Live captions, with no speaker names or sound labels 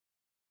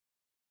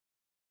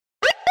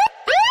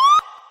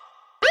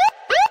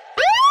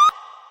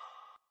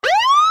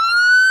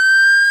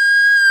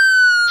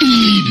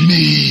Feed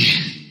me.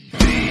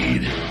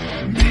 Feed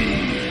me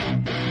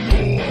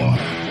more.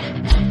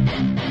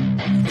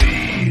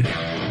 Feed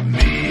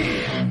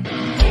me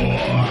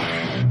more.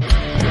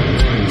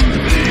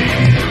 Feed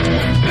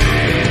me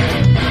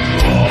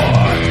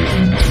more.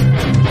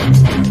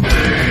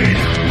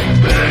 Feed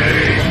me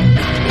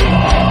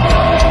more.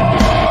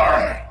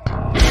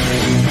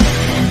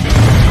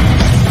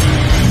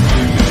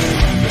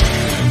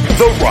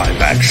 The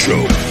Ryback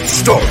Show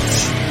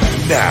starts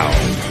now.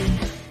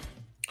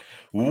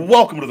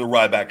 Welcome to the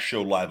Ryback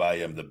Show Live. I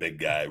am the big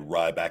guy,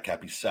 Ryback.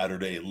 Happy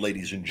Saturday,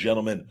 ladies and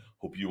gentlemen.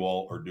 Hope you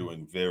all are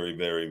doing very,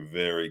 very,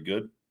 very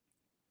good.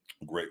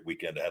 Great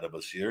weekend ahead of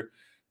us here.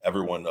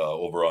 Everyone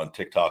over on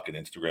TikTok and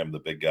Instagram, the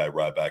big guy,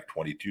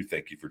 Ryback22.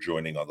 Thank you for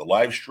joining on the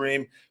live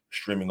stream.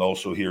 Streaming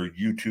also here,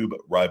 YouTube,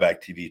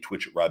 Ryback TV,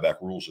 Twitch at Ryback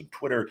Rules, and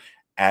Twitter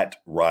at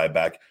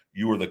Ryback.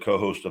 You are the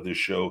co-host of this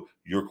show.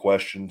 Your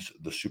questions,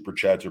 the super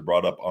chats are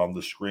brought up on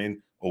the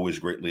screen. Always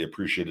greatly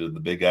appreciated. The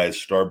big guys,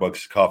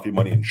 Starbucks, coffee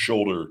money, and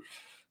shoulder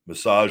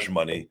massage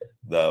money,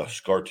 the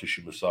scar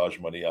tissue massage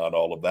money on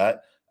all of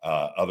that.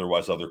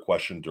 Otherwise, other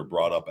questions are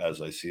brought up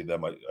as I see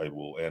them. I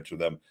will answer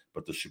them,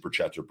 but the super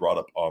chats are brought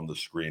up on the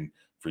screen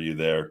for you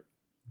there,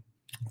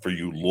 for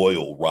you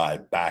loyal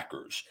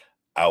Rybackers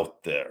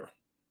out there.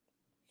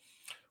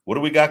 What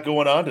do we got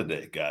going on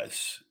today,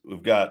 guys?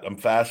 I'm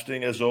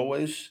fasting as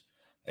always,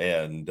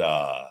 and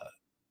got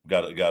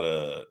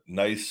a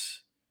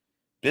nice,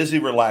 busy,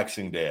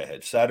 relaxing day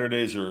ahead.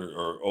 Saturdays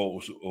are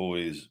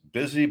always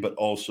busy, but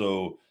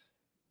also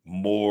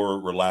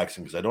more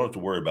relaxing because I don't have to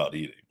worry about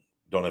eating,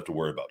 don't have to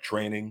worry about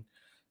training,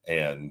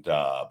 and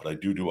but I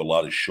do a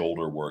lot of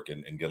shoulder work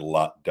and get a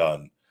lot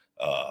done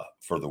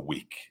for the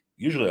week.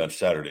 Usually on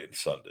Saturday and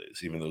Sundays,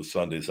 even though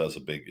Sundays is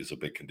a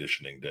big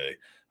conditioning day.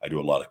 I do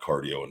a lot of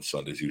cardio on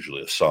Sundays,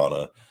 usually a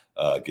sauna,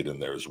 get in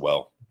there as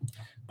well.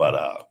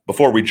 But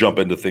before we jump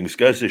into things,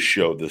 guys, this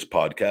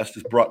podcast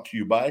is brought to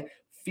you by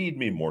Feed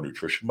Me More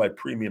Nutrition, my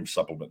premium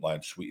supplement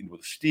line sweetened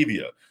with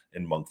stevia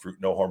and monk fruit.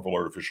 No harmful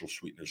artificial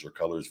sweeteners or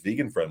colors,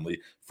 vegan friendly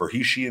for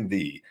he, she, and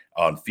thee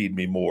on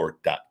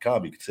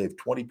feedmemore.com. You can save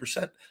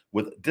 20%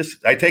 with this.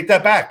 I take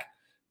that back.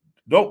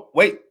 No,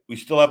 wait, we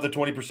still have the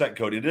 20%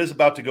 code. It is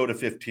about to go to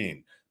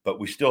 15, but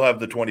we still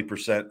have the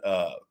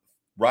 20%.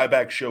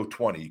 Ryback Show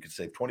 20. You can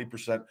save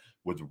 20%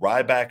 with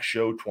Ryback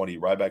Show 20,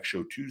 Ryback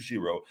Show 20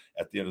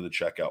 at the end of the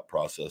checkout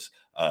process.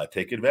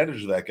 Take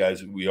advantage of that,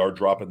 guys. We are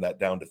dropping that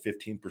down to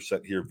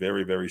 15% here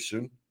very, very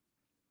soon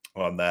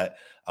on that,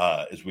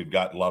 as we've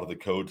got a lot of the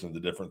codes and the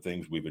different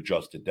things we've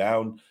adjusted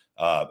down.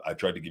 I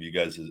tried to give you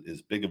guys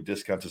as big of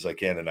discounts as I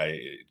can, and I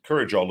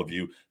encourage all of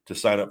you to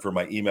sign up for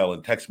my email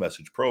and text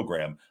message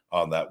program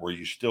on that, where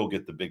you still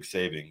get the big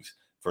savings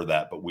for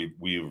that. But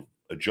we've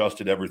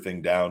adjusted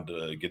everything down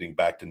to getting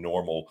back to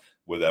normal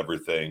with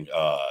everything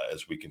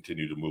as we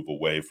continue to move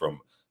away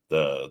from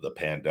the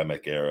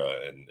pandemic era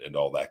and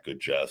all that good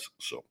jazz.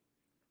 So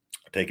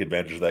take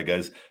advantage of that,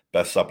 guys.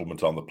 Best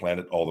supplements on the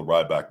planet, all the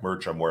Ryback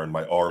merch. I'm wearing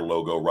my R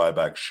logo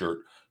Ryback shirt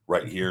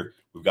right here.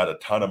 We've got a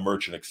ton of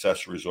merch and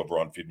accessories over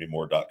on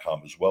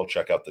feedmemore.com as well.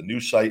 Check out the new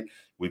site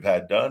we've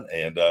had done.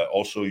 And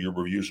also your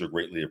reviews are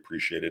greatly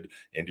appreciated.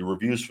 And your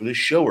reviews for this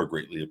show are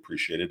greatly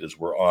appreciated, as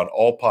we're on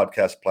all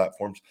podcast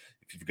platforms.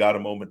 If you've got a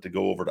moment to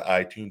go over to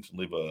iTunes and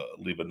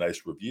leave a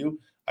nice review,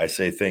 I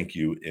say thank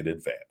you in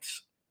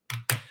advance.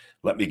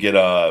 Let me get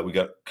we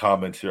got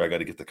comments here. I got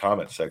to get the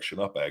comment section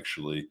up.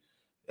 Actually,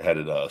 I had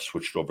it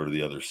switched over to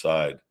the other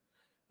side.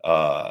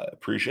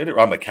 Appreciate it.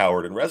 I'm a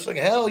coward in wrestling.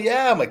 Hell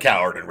yeah, I'm a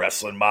coward in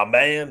wrestling, my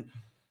man.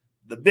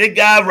 The big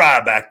guy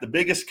Ryback, the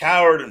biggest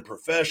coward in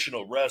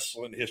professional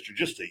wrestling history.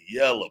 Just a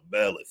yellow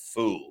belly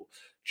fool.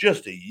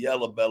 Just a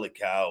yellow belly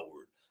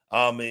coward.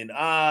 I mean,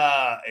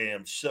 I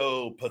am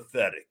so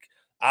pathetic.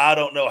 I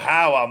don't know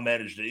how I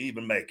managed to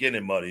even make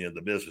any money in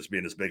the business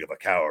being as big of a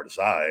coward as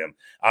I am.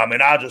 I mean,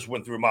 I just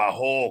went through my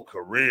whole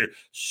career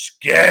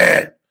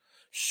scared,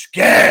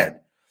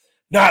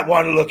 not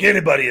wanting to look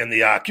anybody in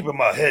the eye, keeping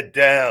my head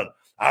down.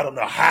 I don't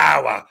know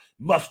how I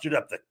mustered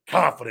up the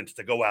confidence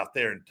to go out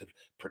there and to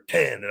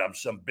pretend that I'm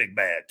some big,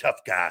 bad, tough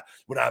guy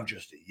when I'm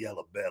just a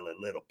yellow-bellied,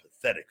 little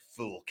pathetic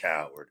fool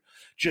coward.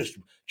 Just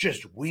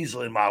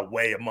weaseling my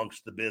way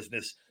amongst the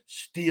business,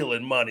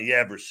 stealing money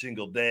every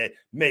single day,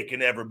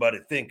 making everybody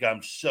think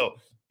I'm so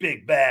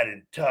big, bad,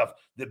 and tough,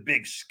 the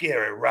big,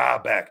 scary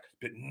Ryback.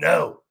 But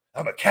no,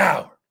 I'm a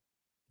coward.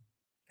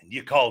 And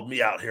you called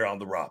me out here on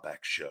the Ryback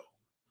Show.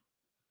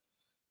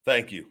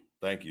 Thank you.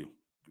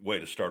 Way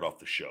to start off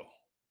the show.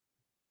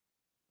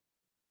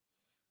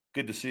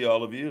 Good to see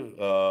all of you.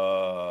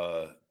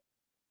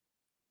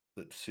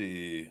 Let's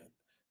see.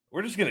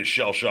 We're just going to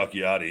shell shock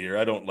you out of here.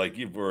 I don't like,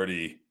 you've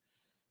already,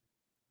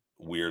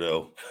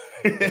 weirdo.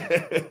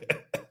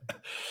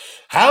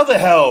 How the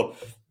hell,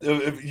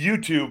 if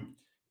YouTube,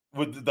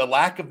 with the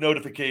lack of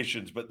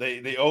notifications, but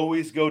they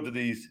always go to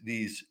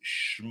these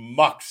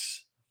schmucks.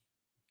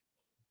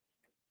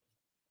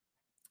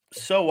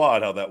 So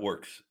odd how that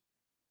works.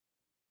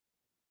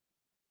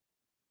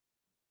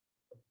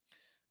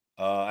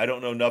 I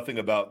don't know nothing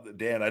about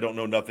Dan. I don't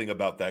know nothing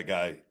about that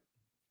guy.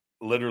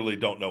 literally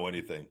don't know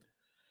anything.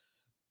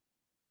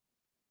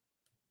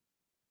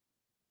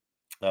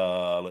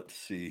 Let's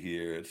see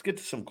here. Let's get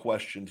to some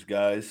questions,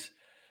 guys.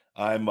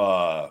 I'm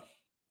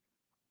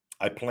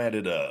I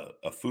planted a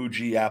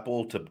Fuji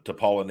apple to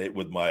pollinate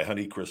with my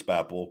Honeycrisp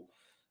apple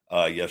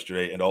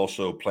yesterday, and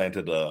also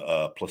planted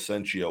a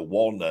Placentia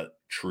walnut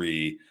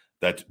tree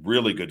that's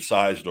really good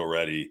sized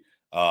already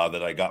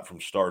that I got from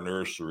Star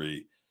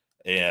Nursery,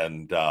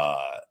 and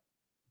to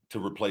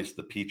replace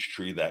the peach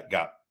tree that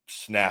got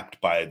snapped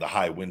by the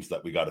high winds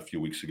that we got a few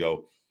weeks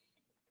ago.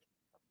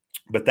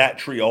 But that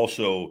tree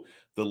also,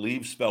 the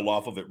leaves fell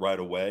off of it right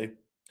away,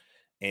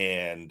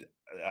 and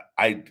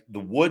the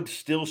wood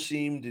still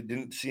seemed, it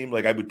didn't seem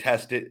like I would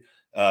test it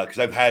because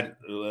I've had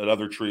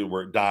another tree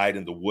where it died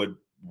and the wood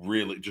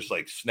really just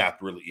like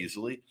snapped really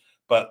easily.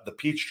 But the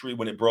peach tree,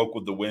 when it broke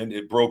with the wind,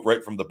 it broke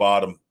right from the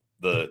bottom.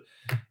 The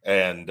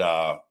and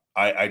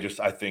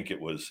I think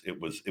it was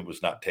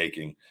not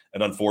taking.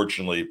 And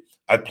unfortunately,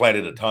 I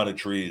planted a ton of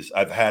trees.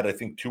 I've had I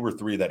think two or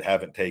three that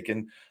haven't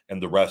taken,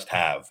 and the rest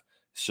have.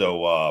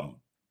 So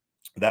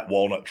that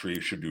walnut tree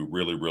should do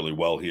really, really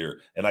well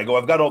here. And I've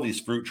got all these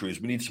fruit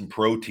trees. We need some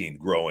protein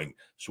growing.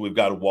 So we've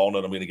got a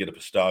walnut. I'm going to get a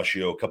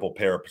pistachio, a couple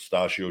pair of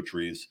pistachio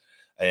trees.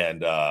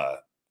 And,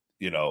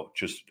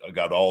 just I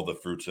got all the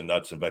fruits and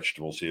nuts and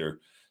vegetables here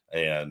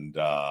and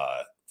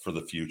for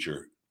the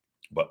future.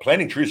 But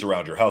planting trees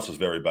around your house is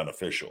very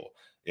beneficial.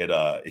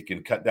 It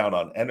can cut down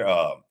on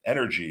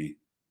energy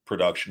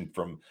production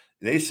from,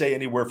 they say,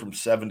 anywhere from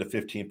 7 to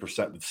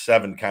 15%, with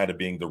 7 kind of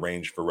being the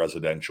range for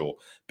residential.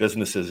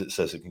 Businesses, it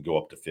says it can go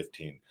up to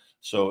 15.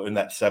 So in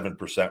that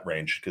 7%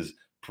 range, because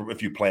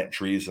if you plant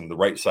trees and the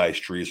right size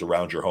trees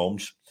around your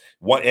homes,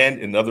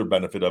 another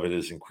benefit of it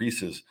is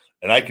increases,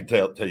 and I can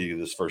tell you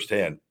this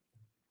firsthand,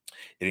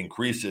 it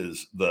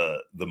increases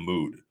the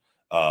mood.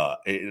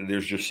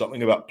 There's just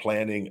something about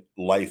planning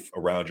life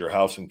around your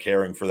house and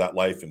caring for that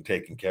life and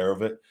taking care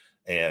of it.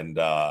 And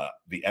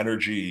the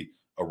energy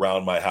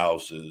around my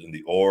house and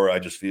the aura I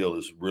just feel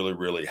is really,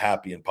 really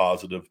happy and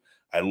positive.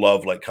 I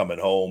love like coming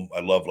home.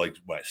 I love like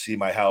when I see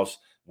my house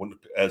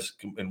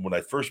when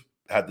I first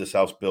had this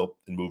house built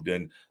and moved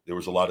in, there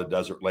was a lot of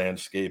desert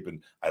landscape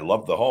and I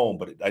loved the home,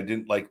 but I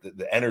didn't like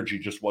the energy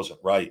just wasn't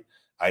right.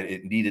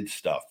 It needed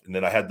stuff. And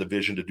then I had the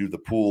vision to do the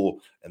pool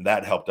and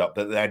that helped out.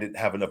 But then I didn't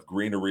have enough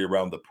greenery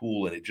around the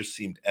pool and it just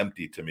seemed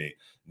empty to me.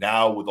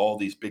 Now with all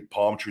these big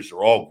palm trees,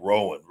 they're all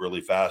growing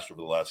really fast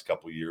over the last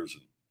couple of years.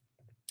 And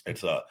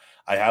it's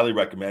I highly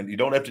recommend. You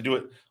don't have to do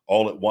it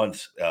all at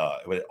once,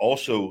 but it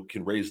also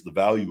can raise the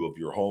value of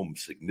your home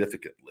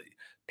significantly.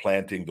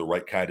 Planting the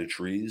right kind of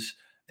trees,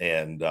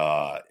 and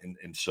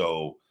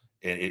so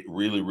it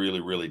really, really,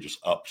 really just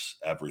ups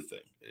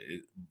everything.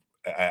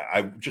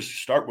 I just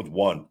start with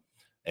one,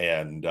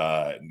 and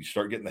you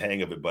start getting the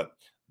hang of it. But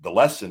the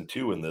lesson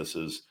too in this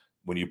is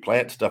when you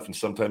plant stuff, and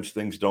sometimes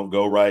things don't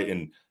go right,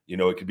 and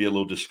it can be a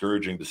little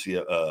discouraging to see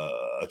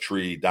a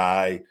tree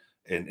die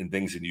and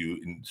things, and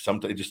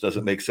sometimes it just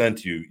doesn't make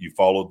sense. You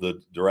follow the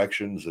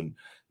directions, and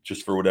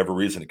just for whatever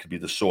reason, it could be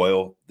the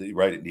soil,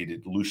 right? It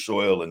needed loose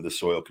soil, and the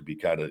soil could be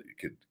could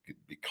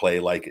be clay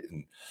like it,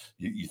 and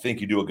you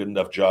think you do a good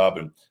enough job,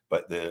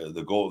 but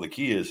the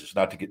key is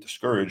not to get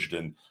discouraged.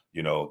 And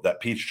that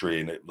peach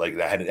tree, and like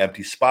I had an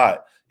empty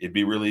spot, it'd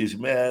be really easy.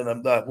 Man,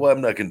 I'm not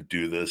going to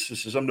do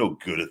this. I'm no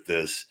good at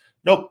this.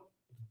 Nope.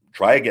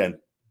 Try again.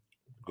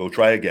 Go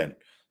try again.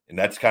 And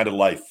that's kind of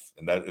life.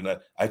 And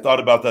I thought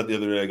about that the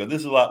other day. I go, this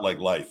is a lot like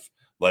life.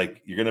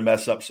 Like you're going to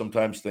mess up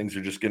sometimes. Things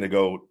are just going to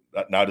go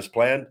not as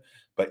planned,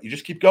 but you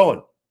just keep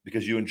going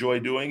because you enjoy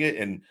doing it.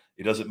 And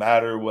it doesn't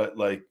matter what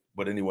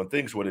anyone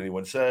thinks, what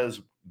anyone says.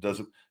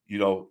 Doesn't,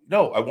 no,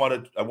 I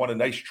want a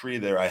nice tree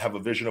there. I have a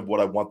vision of what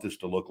I want this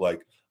to look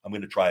like. I'm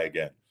going to try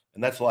again.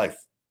 And that's life.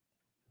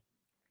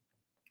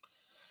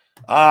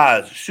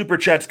 Super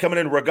chats coming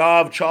in.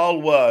 Ragav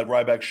Chalwa,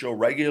 Ryback Show,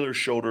 regular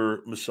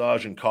shoulder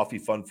massage and coffee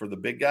fun for the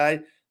big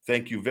guy.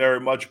 Thank you very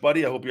much,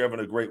 buddy. I hope you're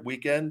having a great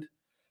weekend.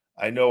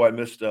 I know I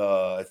missed,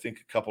 I think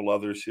a couple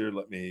others here.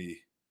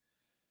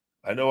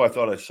 I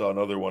thought I saw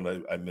another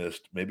one I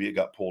missed. Maybe it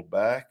got pulled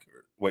back.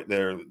 Wait,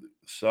 there,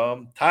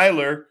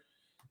 Tyler,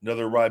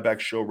 another Ryback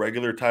Show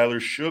regular, Tyler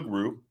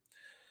Shugru.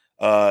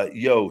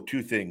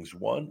 Two things.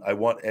 One, I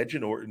want Edge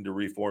and Orton to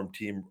reform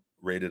Team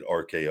Rated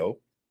RKO.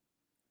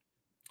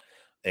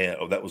 And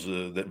that was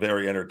that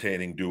very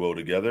entertaining duo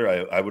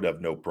together. I would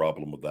have no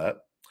problem with that.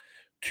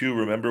 Two,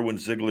 remember when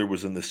Ziggler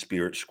was in the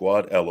Spirit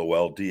Squad?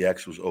 LOL.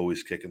 DX was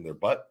always kicking their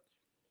butt.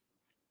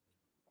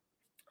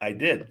 I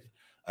did.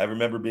 I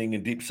remember being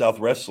in Deep South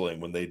Wrestling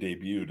when they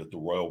debuted at the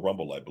Royal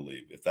Rumble, I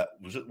believe. If that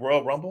was it,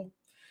 Royal Rumble,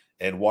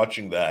 and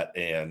watching that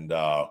and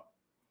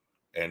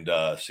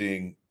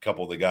seeing a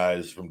couple of the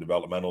guys from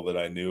developmental that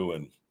I knew,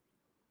 and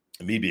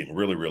me being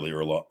really, really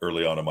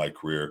early on in my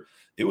career,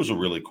 it was a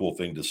really cool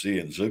thing to see.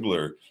 And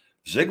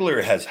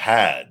Ziggler has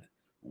had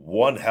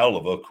one hell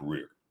of a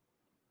career.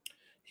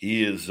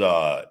 He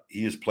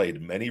has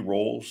played many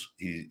roles.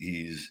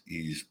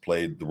 He's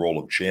played the role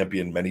of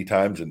champion many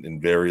times in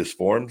various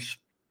forms,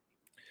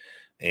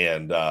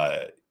 and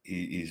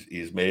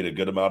he's made a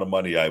good amount of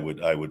money. I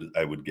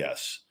would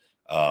guess.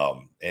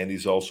 And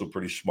he's also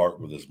pretty smart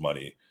with his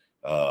money,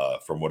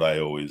 from what I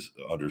always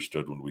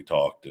understood when we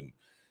talked,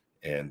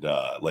 and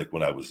like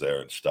when I was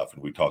there and stuff,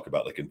 and we talk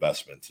about like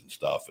investments and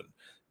stuff, and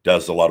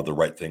does a lot of the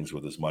right things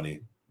with his money.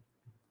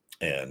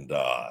 And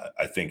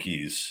I think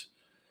you're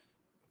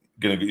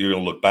gonna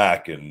look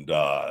back, and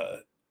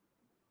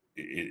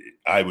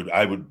I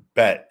would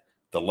bet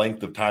the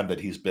length of time that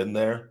he's been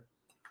there,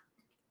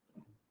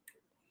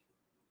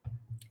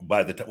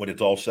 by the time when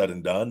it's all said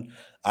and done,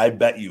 I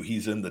bet you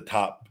he's in the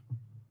top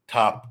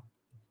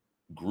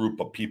group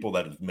of people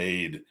that have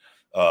made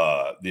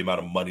the amount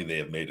of money they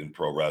have made in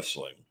pro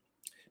wrestling.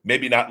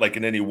 Maybe not like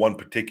in any one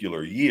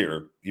particular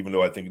year, even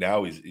though I think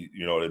now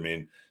you know what I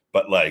mean,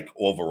 but like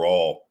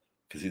overall,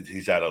 because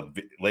he's had a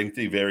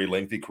very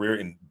lengthy career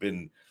and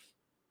been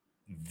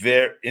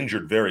very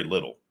injured very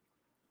little.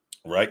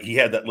 Right, he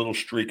had that little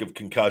streak of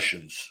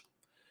concussions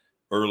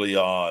early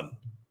on,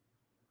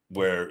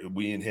 where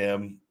we and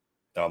him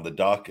on the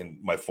duck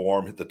and my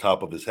forearm hit the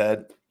top of his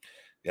head.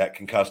 Got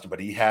concussed, but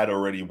he had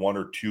already one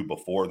or two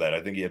before that.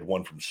 I think he had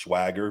one from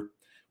Swagger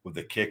with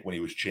the kick when he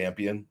was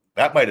champion.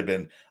 That might have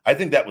been, I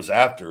think that was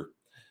after.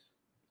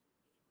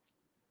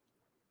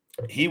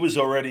 He was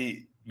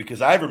already,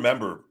 because I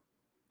remember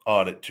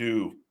on it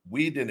too,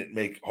 we didn't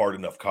make hard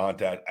enough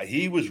contact.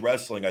 He was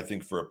wrestling, I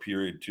think, for a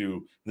period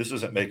too. This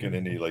isn't making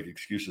any like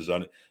excuses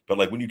on it, but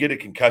like when you get a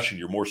concussion,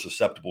 you're more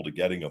susceptible to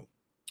getting them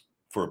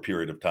for a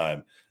period of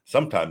time.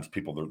 Sometimes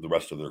people the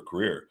rest of their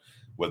career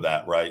with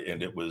that, right?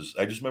 And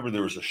I just remember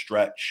there was a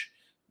stretch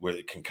where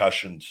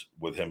concussions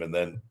with him, and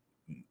then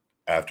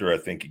after I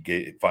think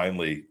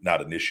finally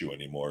not an issue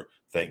anymore,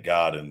 thank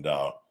God. And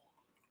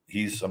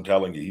I'm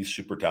telling you, he's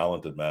super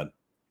talented, man.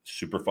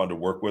 Super fun to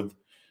work with.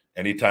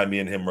 Anytime me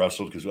and him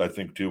wrestled, because I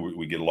think too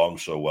we get along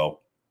so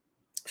well,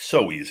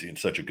 so easy and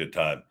such a good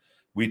time.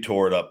 We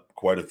tore it up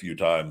quite a few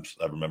times.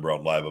 I remember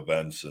on live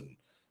events, and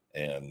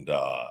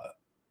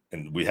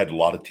we had a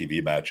lot of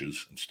TV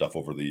matches and stuff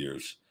over the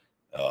years.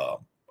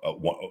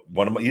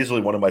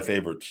 Easily one of my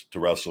favorites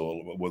to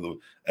wrestle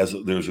as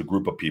there's a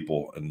group of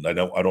people, and I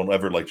don't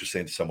ever like just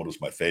saying someone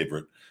was my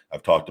favorite.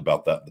 I've talked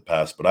about that in the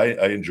past, but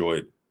I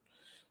enjoyed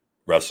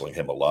wrestling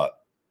him a lot.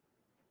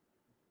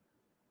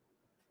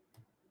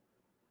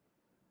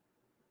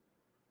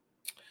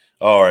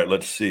 All right,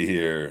 let's see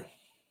here.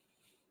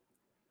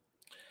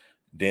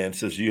 Dan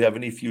says, "Do you have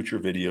any future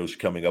videos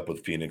coming up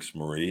with Phoenix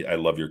Marie? I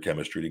love your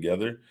chemistry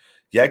together."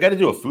 Yeah, I got to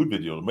do a food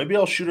video. Maybe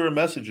I'll shoot her a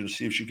message and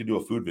see if she can do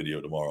a food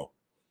video tomorrow.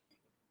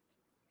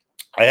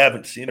 I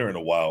haven't seen her in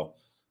a while,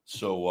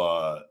 so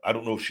I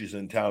don't know if she's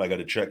in town. I got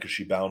to check because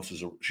she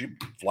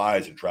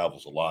flies and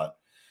travels a lot,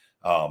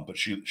 but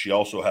she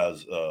also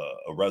has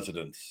a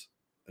residence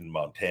in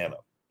Montana,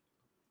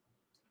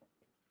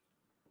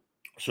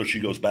 so she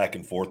goes back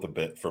and forth a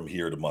bit from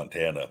here to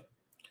Montana.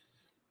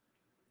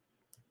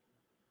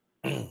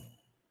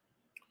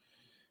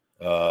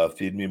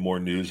 Feed me more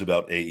news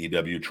about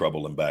AEW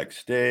trouble in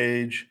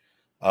backstage.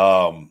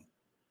 I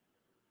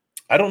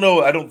don't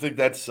know. I don't think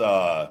that's.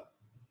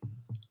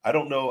 I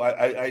don't know.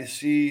 I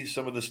see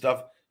some of the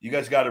stuff. You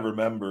guys got to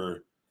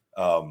remember.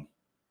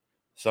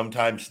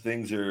 Sometimes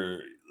things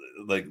are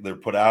like they're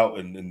put out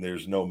and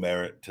there's no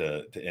merit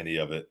to any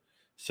of it.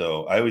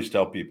 So I always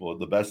tell people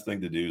the best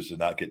thing to do is to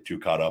not get too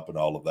caught up in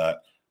all of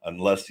that,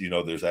 unless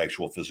there's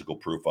actual physical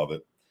proof of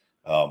it.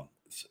 A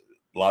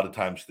lot of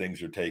times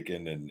things are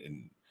taken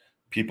and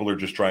people are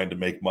just trying to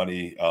make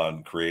money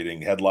on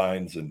creating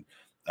headlines. And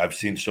I've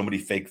seen so many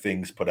fake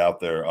things put out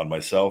there on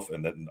myself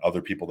and then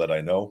other people that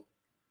I know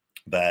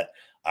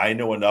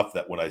enough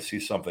that when I see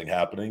something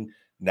happening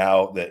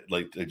now, that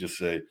like I just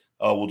say,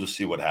 oh, we'll just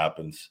see what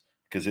happens.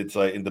 Because it's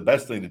like, and the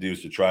best thing to do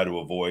is to try to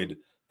avoid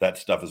that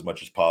stuff as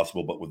much as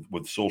possible. But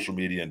with social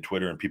media and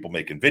Twitter and people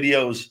making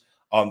videos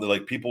on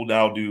people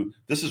now do,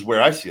 this is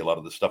where I see a lot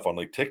of the stuff on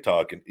like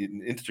TikTok and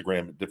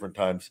Instagram at different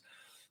times.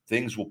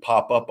 Things will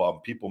pop up on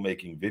people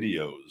making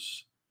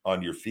videos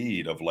on your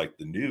feed of like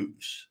the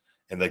news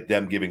and like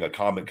them giving a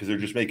comment because they're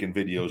just making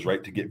videos,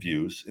 right, to get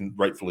views, and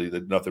rightfully,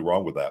 there's nothing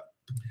wrong with that.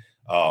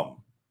 But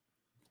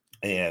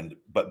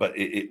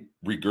it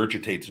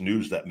regurgitates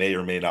news that may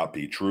or may not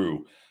be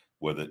true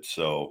with it.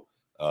 So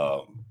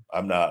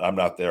I'm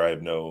not there. I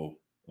have no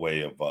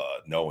way of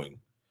knowing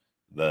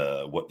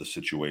what the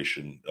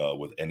situation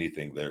with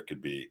anything there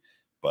could be.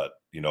 But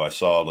I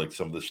saw like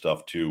some of the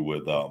stuff too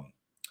with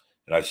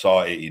and I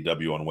saw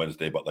AEW on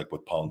Wednesday, but like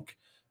with Punk.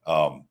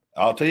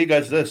 I'll tell you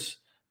guys this: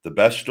 the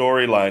best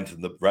storylines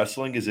in the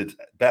wrestling is its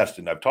best,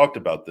 and I've talked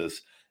about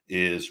this,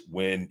 is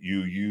when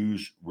you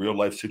use real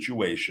life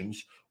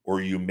situations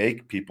or you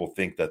make people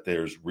think that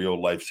there's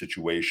real life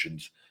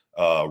situations,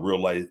 real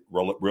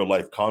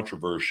life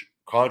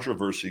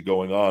controversy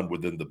going on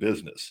within the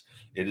business.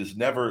 It is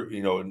never,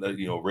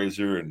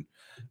 Razor and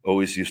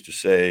always used to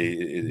say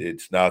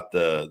it's not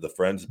the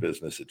friends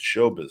business, it's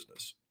show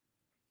business,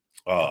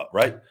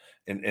 right?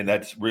 And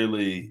that's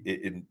really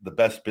the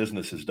best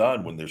business is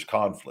done when there's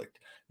conflict.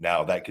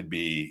 Now that could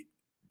be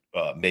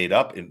made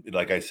up, and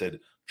like I said,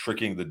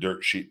 tricking the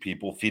dirt sheet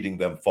people, feeding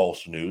them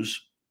false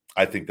news.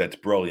 I think that's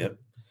brilliant.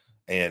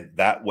 And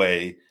that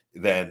way,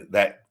 then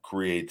that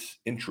creates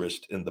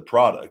interest in the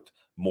product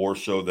more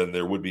so than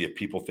there would be if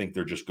people think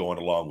they're just going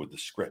along with the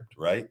script,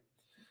 right?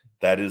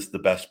 That is the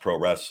best pro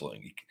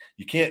wrestling.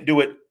 You can't do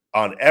it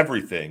on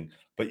everything,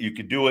 but you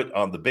could do it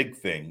on the big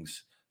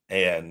things.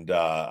 And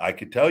I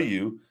could tell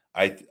you,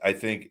 I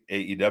think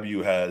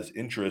AEW has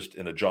interest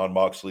in a John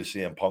Moxley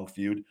CM Punk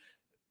feud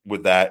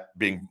with that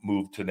being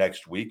moved to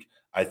next week.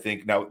 I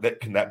think now that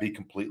can that be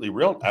completely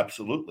real?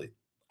 Absolutely.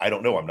 I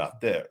don't know. I'm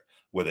not there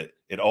with it.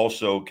 It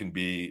also can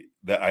be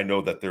that I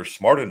know that they're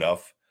smart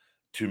enough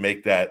to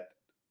make that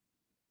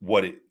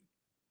what it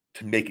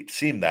to make it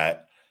seem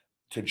that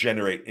to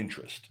generate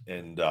interest.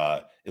 And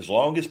as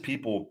long as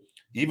people,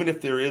 even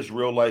if there is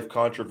real life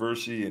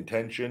controversy and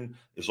tension,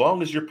 as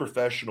long as you're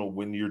professional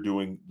when you're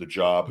doing the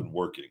job and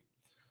working,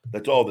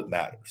 that's all that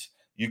matters.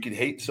 You can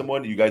hate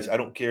someone, you guys, I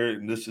don't care.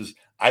 And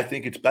I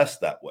think it's best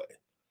that way.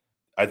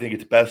 I think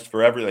it's best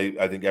for everything.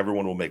 I think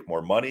everyone will make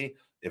more money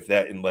if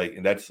that, and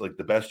that's like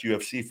the best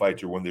UFC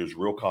fights are when there's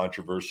real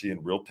controversy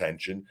and real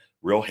tension,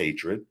 real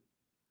hatred,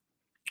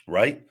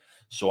 right?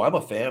 So I'm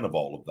a fan of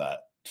all of that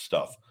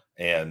stuff.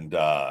 And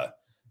I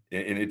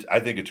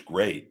think it's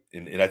great,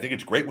 and I think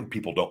it's great when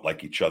people don't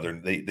like each other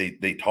and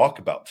they talk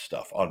about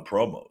stuff on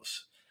promos.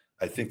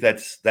 I think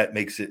that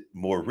makes it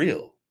more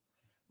real,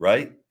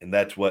 right? And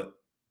that's what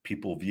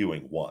people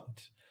viewing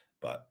want.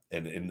 But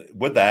and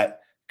with that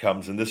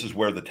comes, and this is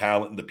where the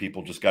talent and the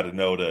people just got to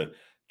know to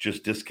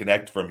just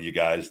disconnect from you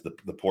guys,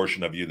 the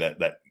portion of you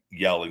that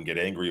yell and get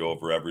angry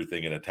over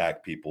everything and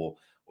attack people,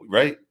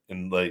 right?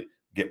 And like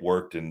get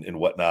worked and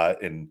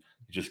whatnot, and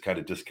just kind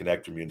of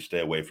disconnect from you and stay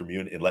away from you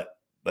and let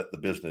the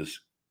business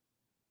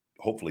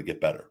hopefully get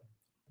better.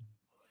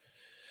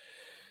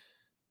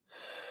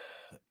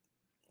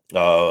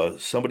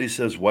 Somebody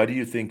says, why do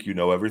you think you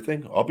know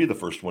everything? I'll be the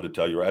first one to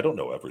tell you I don't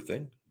know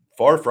everything.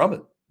 Far from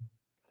it.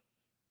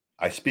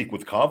 I speak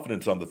with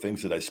confidence on the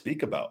things that I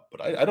speak about, but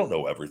I don't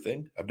know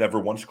everything. I've never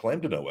once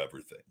claimed to know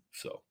everything.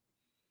 So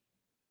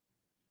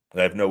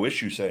and I have no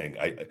issue saying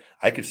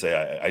I could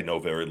say I know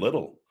very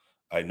little.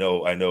 I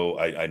know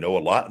a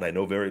lot and I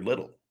know very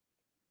little.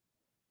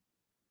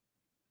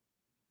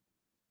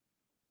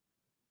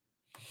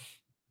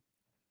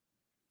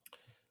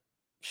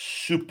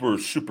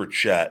 Super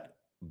chat.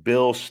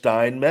 Bill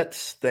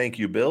Steinmetz. Thank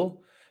you,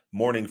 Bill.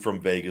 Morning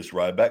from Vegas,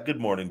 Ryback. Good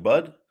morning,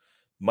 bud.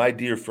 My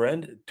dear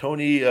friend,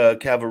 Tony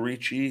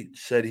Cavarici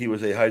said he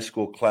was a high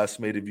school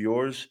classmate of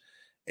yours.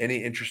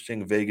 Any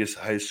interesting Vegas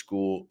high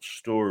school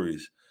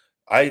stories?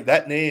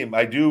 That name,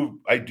 I know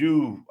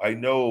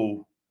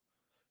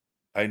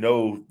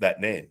that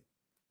name.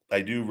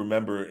 I do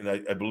remember, and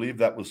I believe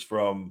that was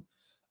from,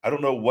 I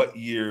don't know what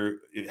year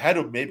it had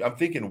to. Maybe I'm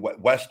thinking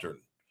Western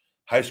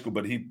high school,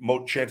 but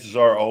chances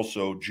are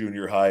also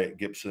junior high at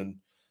Gibson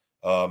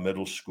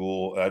Middle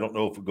School. I don't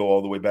know if we go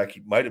all the way back.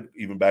 He might have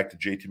even back to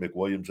J.T.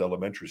 McWilliams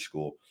Elementary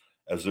School,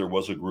 as there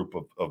was a group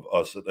of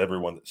us,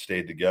 everyone that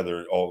stayed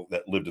together, all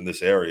that lived in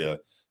this area,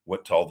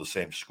 went to all the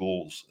same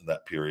schools in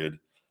that period,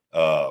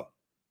 all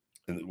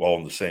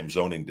in the same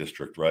zoning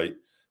district, right?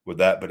 With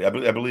that, but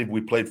I believe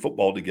we played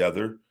football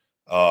together.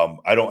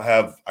 I don't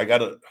have.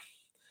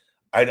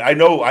 I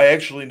know. I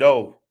actually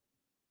know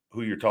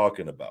who you're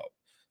talking about,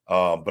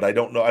 but I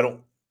don't know.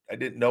 I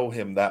didn't know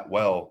him that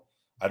well.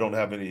 I don't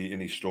have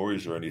any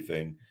stories or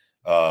anything,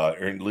 or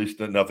at least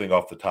nothing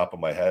off the top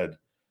of my head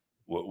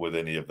with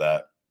any of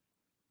that.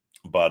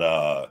 But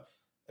I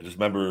just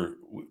remember.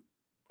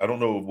 I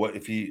don't know what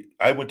if he.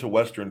 I went to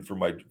Western for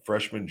my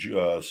freshman,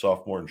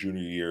 sophomore, and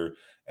junior year,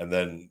 and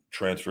then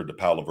transferred to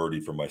Palo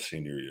Verde for my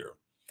senior year.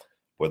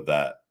 With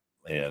that,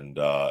 and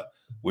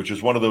which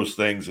is one of those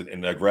things.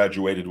 And I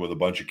graduated with a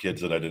bunch of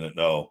kids that I didn't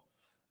know,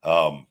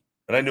 and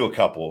I knew a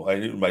couple.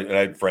 And I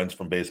had friends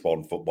from baseball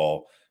and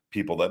football,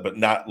 people that, but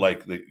not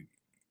like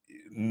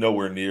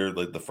nowhere near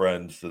like the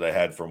friends that I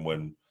had from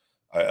when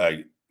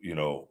I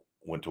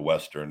went to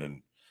Western.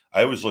 And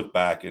I always look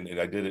back and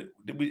I did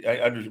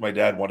it. My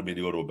dad wanted me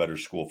to go to a better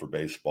school for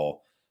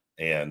baseball,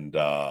 and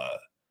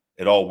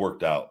it all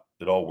worked out.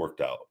 It all worked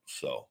out.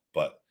 So,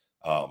 but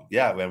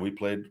yeah, man, we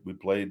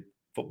played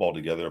football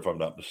together, if I'm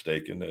not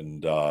mistaken,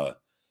 and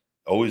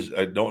always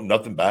I don't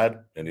nothing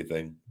bad,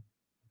 anything.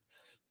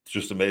 It's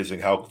just amazing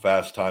how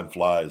fast time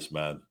flies,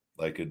 man.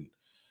 I could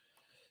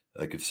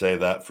say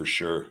that for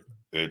sure.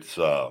 It's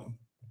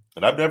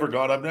and I've never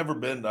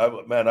been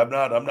man, I'm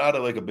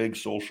not like a big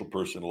social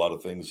person, a lot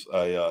of things.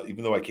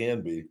 Even though I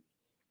can be,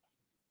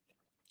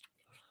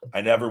 I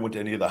never went to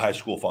any of the high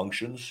school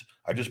functions.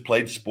 I just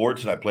played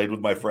sports and I played with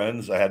my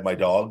friends. I had my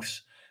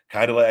dogs.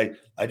 Kind of like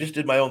I just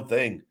did my own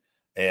thing.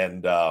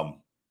 And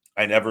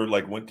I never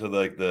like went to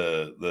like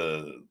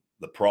the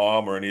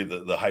prom or any of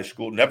the high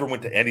school. Never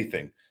went to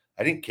anything.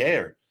 I didn't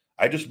care.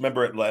 I just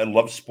remember I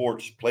loved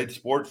sports,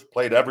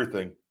 played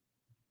everything.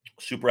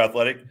 Super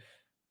athletic.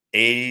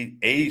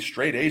 A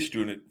straight A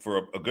student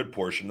for a good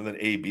portion, and then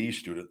A B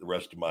student the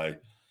rest of my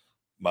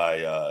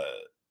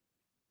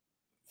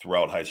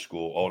throughout high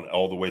school,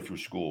 all the way through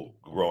school,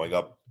 growing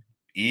up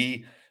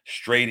E,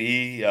 straight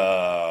E,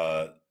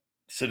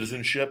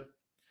 citizenship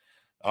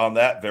on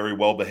that. Very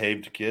well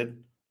behaved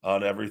kid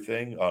on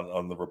everything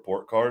on the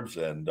report cards,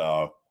 and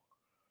and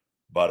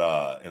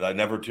I've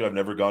never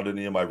gone to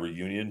any of my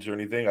reunions or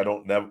anything. I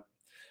don't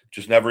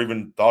never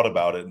even thought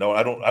about it. No,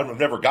 I've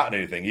never gotten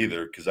anything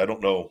either because I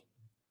don't know.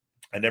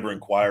 I never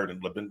inquired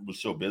and was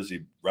so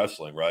busy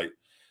wrestling, right?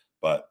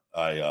 But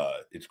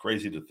it's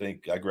crazy to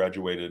think I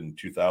graduated in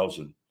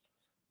 2000,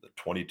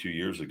 22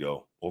 years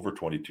ago, over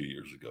 22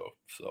 years ago.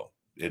 So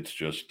it's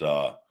just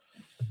time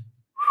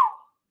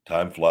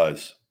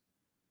flies.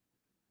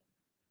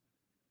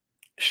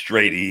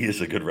 Straight E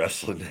is a good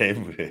wrestling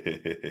name.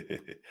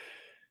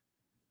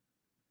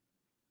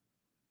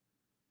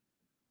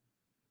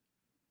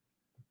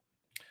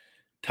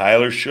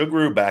 Tyler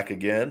Sugaru back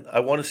again. I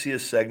want to see a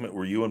segment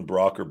where you and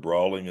Brock are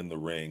brawling in the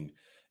ring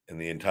and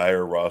the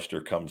entire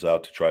roster comes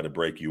out to try to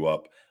break you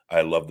up.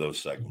 I love those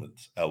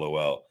segments.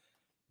 LOL.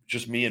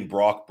 Just me and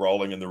Brock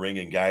brawling in the ring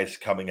and guys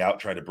coming out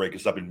trying to break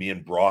us up, and me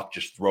and Brock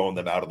just throwing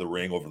them out of the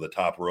ring over the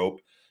top rope,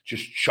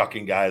 just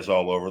chucking guys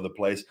all over the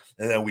place.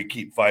 And then we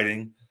keep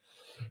fighting.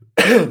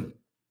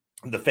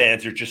 The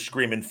fans are just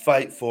screaming,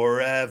 "Fight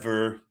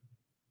forever."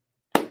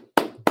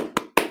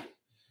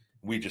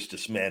 We just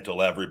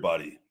dismantle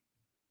everybody.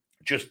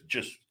 Just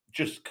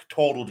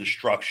total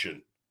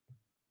destruction.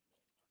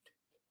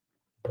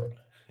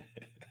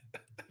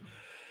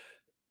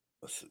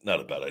 That's not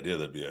a bad idea.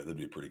 That'd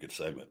be a pretty good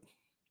segment.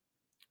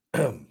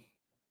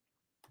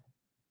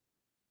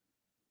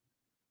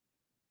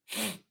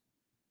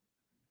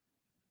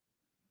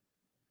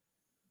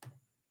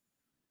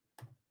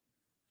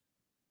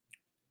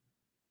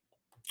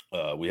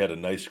 We had a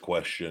nice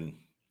question.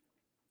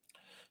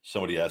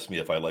 Somebody asked me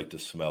if I like to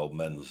smell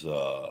men's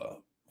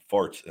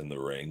farts in the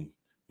ring.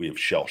 We have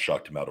shell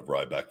shocked him out of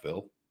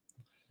Rybackville.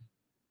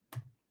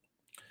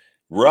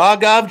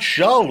 Raghav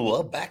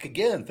Shalwa back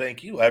again.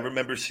 Thank you. I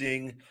remember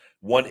seeing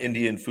one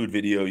Indian food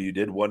video you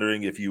did,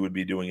 wondering if you would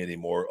be doing any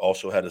more.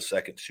 Also had a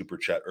second super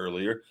chat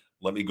earlier.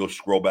 Let me go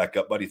scroll back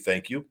up, buddy.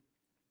 Thank you.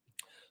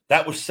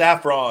 That was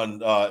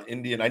Saffron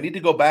Indian. I need to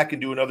go back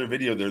and do another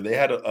video there. They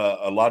had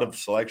a lot of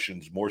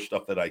selections, more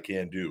stuff that I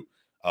can do.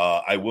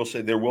 I will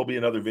say there will be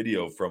another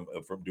video from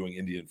doing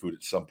Indian food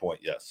at some point.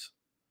 Yes.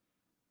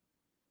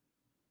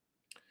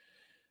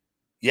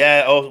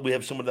 Yeah. Oh, we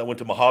have someone that went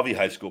to Mojave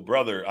High School.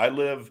 Brother,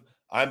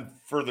 I'm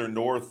further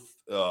north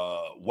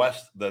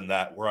west than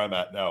that where I'm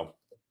at now,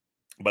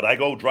 but I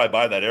go drive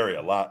by that area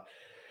a lot.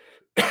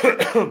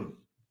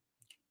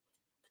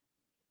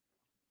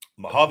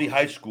 Mojave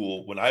High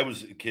School, when I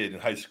was a kid in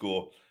high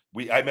school,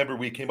 I remember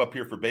we came up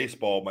here for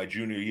baseball my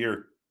junior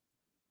year.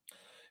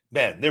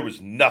 Man, there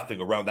was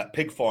nothing around that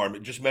pig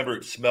farm. Just remember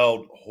it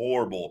smelled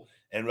horrible.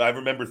 And I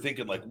remember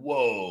thinking like,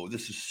 whoa,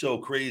 this is so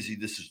crazy.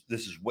 This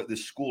is what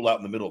this school out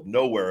in the middle of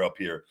nowhere up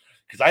here.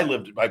 Because I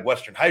lived by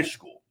Western High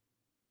School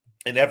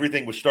and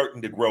everything was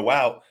starting to grow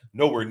out,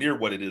 nowhere near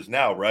what it is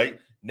now, right?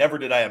 Never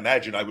did I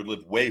imagine I would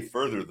live way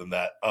further than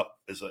that up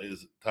as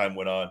time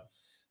went on.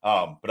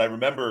 But I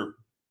remember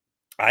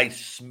I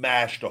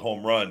smashed a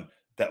home run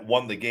that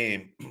won the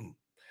game.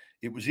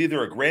 It was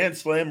either a grand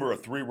slam or a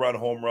 3-run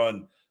home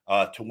run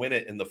to win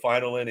it in the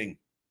final inning.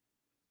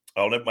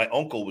 My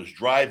uncle was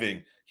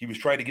driving. He was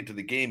trying to get to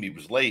the game. He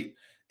was late,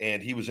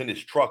 and he was in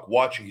his truck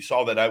watching. He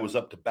saw that I was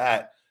up to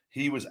bat.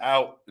 He was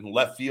out in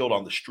left field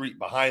on the street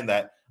behind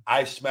that.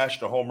 I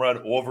smashed a home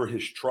run over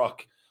his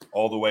truck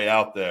all the way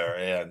out there,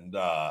 and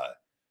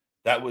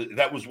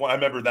that was one. I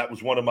remember that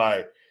was one of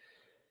my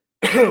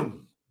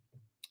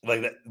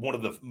one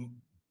of the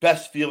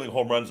best feeling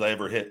home runs I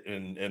ever hit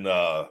in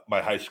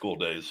my high school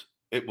days.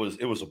 It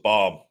was a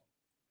bomb,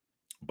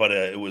 but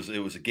it was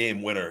a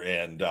game winner,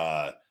 and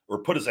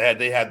or put us ahead.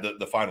 They had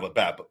the final at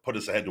bat, but put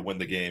us ahead to win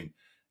the game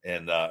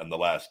in the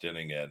last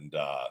inning. And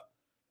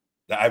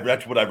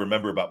that's what I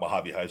remember about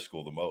Mojave High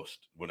School the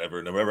most.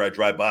 Whenever I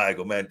drive by, I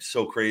go, man, it's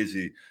so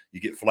crazy.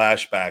 You get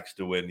flashbacks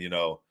to when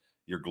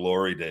your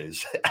glory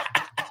days,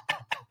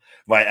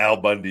 my Al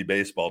Bundy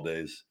baseball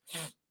days.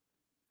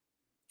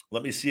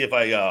 Let me see if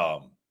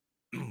I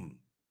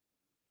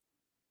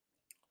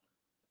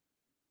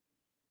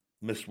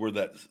missed where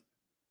that.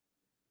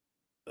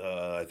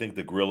 I think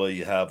the gorilla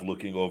you have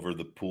looking over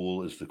the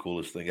pool is the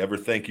coolest thing ever.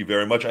 Thank you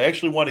very much. I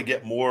actually want to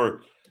get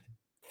more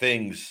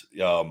things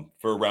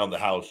for around the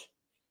house.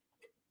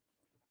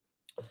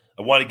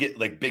 I want to get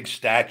like big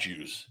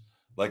statues.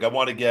 Like I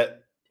want to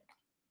get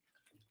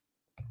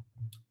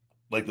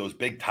like those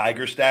big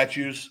tiger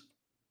statues.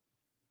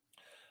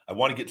 I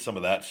want to get some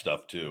of that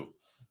stuff too.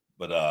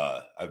 But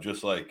I'm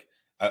just like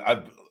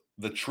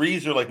the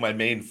trees are like my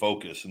main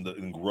focus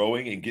in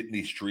growing and getting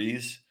these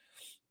trees.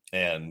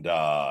 And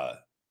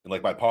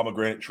like my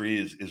pomegranate tree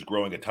is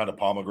growing a ton of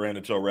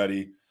pomegranates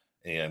already.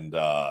 And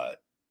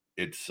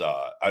it's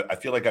I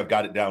feel like I've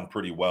got it down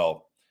pretty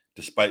well.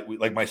 Despite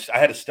I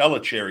had a Stella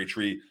cherry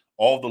tree,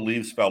 all the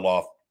leaves fell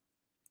off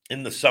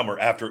in the summer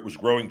after it was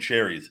growing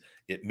cherries.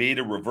 It made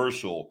a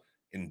reversal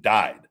and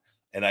died.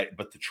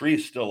 But the tree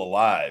is still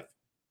alive.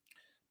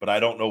 But I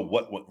don't know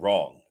what went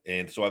wrong.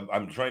 And so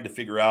I'm trying to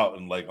figure out,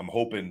 and like I'm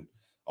hoping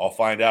I'll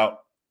find out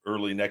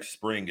early next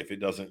spring if it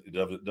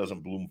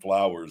doesn't bloom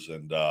flowers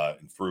and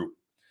fruit.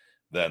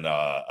 Then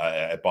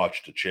I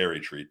botched a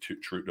cherry tree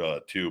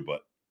too,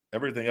 but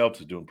everything else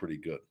is doing pretty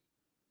good.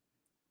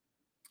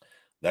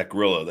 That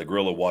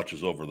gorilla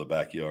watches over the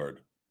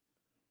backyard.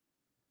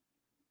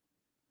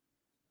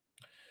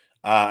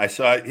 I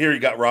saw here you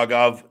got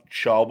Raghav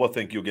Chalwa.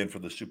 Thank you again for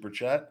the super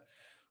chat.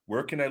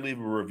 Where can I leave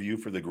a review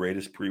for the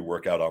greatest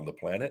pre-workout on the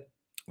planet?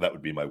 That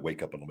would be my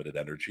Wake Up Unlimited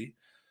Energy.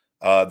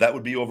 That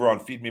would be over on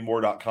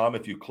feedmemore.com.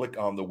 If you click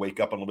on the Wake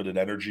Up Unlimited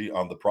Energy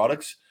on the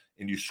products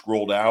and you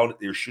scroll down,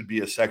 there should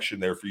be a section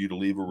there for you to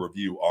leave a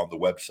review on the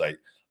website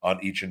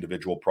on each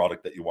individual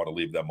product that you want to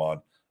leave them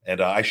on.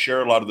 And I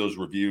share a lot of those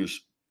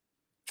reviews,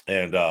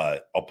 and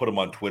I'll put them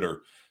on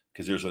Twitter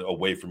because there's a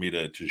way for me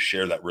to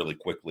share that really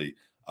quickly,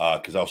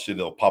 because I'll see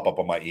they'll pop up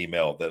on my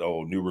email that,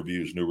 oh, new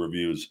reviews, new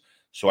reviews.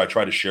 So I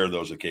try to share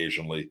those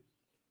occasionally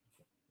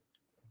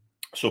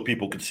so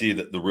people can see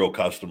that the real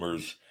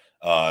customers,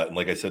 and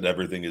like I said,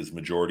 everything is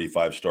majority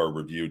 5-star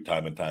reviewed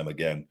time and time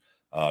again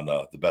on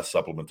the best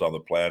supplements on the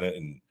planet.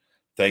 And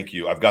thank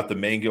you. I've got the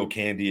mango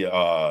candy.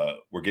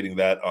 We're getting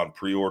that on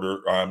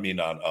pre-order. I mean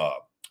on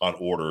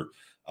order.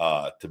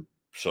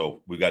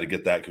 So we got to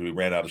get that because we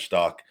ran out of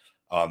stock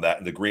on that.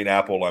 And the green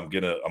apple,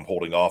 I'm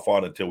holding off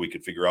on until we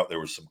could figure out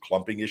there was some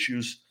clumping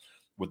issues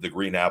with the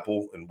green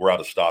apple, and we're out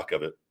of stock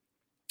of it.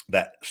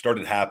 That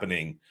started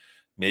happening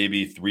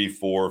maybe 3,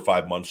 4,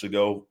 5 months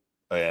ago,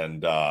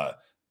 and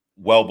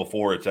well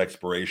before its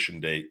expiration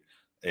date.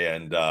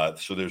 And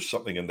so there's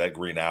something in that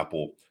green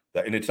apple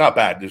that, and it's not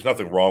bad. There's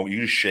nothing wrong.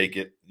 You just shake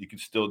it. You can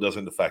still, it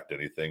doesn't affect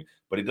anything,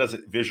 but it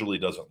doesn't visually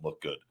doesn't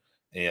look good.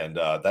 And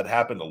that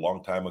happened a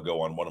long time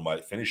ago on one of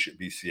my Finish It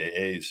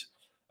BCAAs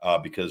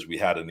because we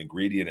had an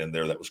ingredient in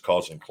there that was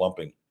causing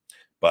clumping.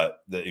 But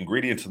the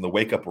ingredients in the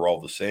Wake Up are all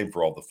the same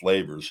for all the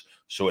flavors.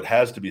 So it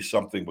has to be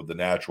something with the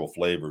natural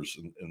flavors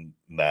and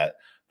that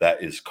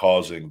is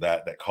causing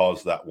that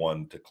caused that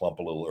one to clump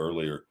a little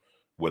earlier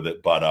with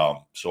it. But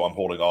so I'm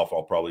holding off.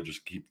 I'll probably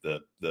just keep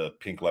the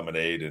pink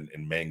lemonade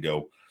and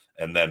mango,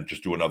 and then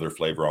just do another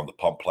flavor on the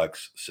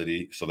Pumplex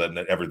City. So then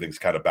everything's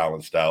kind of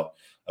balanced out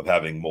of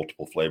having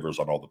multiple flavors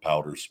on all the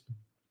powders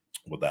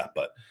with that.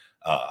 But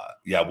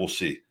yeah, we'll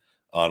see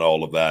on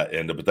all of that.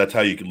 And but that's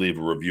how you can leave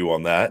a review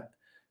on that.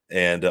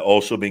 And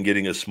also been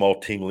getting a small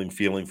tingling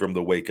feeling from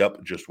the Wake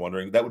Up. Just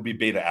wondering, that would be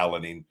beta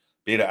alanine,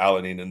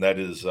 and that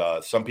is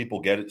some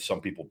people get it,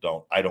 some people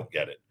don't. I don't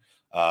get it.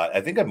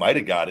 I think I might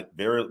have got it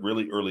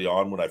really early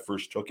on when I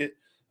first took it.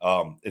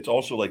 It's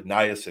also like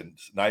niacin.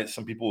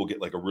 Some people will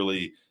get like a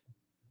really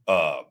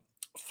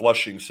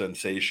flushing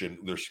sensation.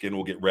 Their skin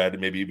will get red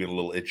and maybe even a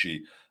little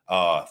itchy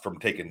from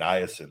taking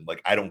niacin.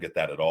 Like I don't get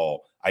that at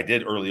all. I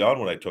did early on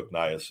when I took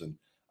niacin,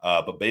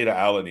 but beta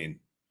alanine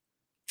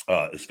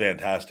is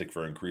fantastic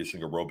for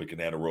increasing aerobic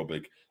and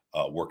anaerobic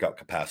workout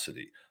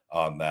capacity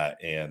on that,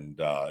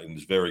 and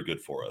is very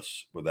good for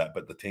us with that.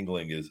 But the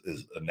tingling is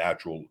a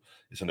natural,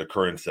 it's an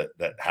occurrence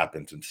that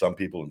happens in some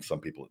people, and some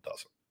people it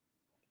doesn't.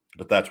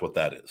 But that's what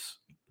that is,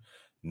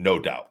 no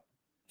doubt.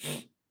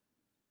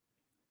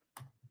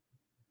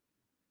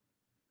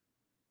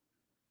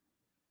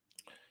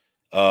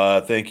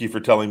 Thank you for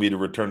telling me to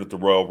return at the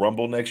Royal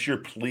Rumble next year.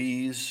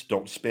 Please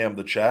don't spam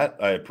the chat.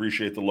 I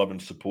appreciate the love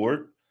and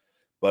support,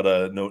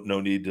 but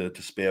no need to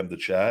spam the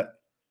chat.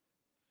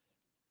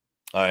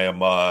 I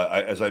am,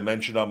 as I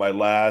mentioned on my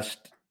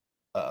last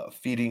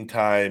feeding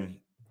time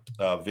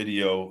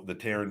video, the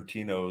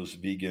Tarantino's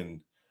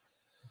vegan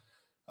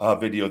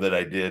video that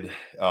I did.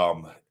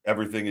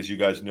 Everything, as you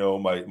guys know,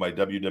 my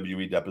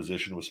WWE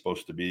deposition was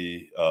supposed to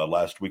be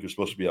last week. It was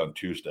supposed to be on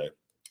Tuesday,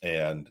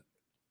 and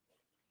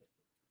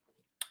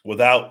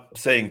without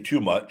saying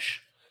too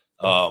much,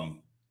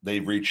 they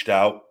reached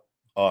out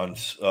on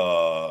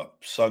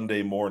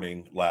Sunday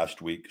morning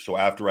last week. So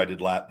after I did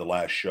the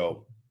last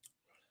show,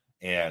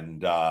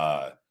 and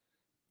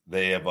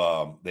they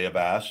have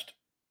asked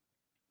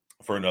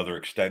for another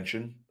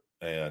extension,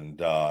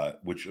 and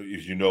which,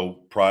 as you know,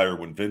 prior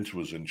when Vince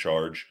was in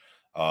charge,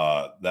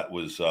 that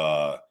was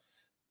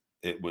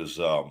it was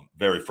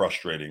very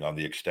frustrating on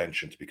the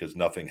extensions because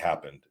nothing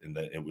happened, and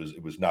it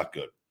was not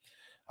good.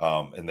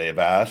 And they have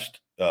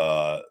asked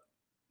that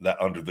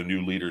under the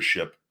new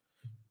leadership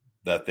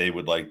that they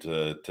would like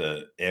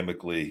to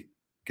amicably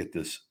get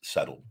this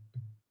settled.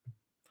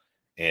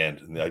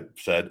 And I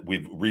said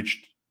we've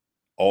reached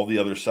all the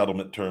other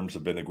settlement terms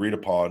have been agreed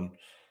upon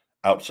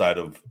outside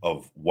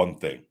of one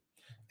thing,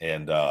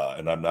 and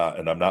I'm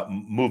not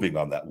moving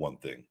on that one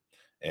thing,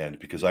 and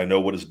because I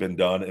know what has been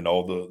done and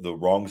all the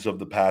wrongs of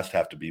the past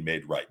have to be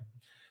made right.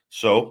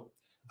 So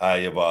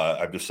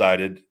I've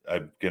decided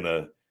I'm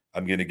gonna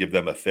give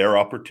them a fair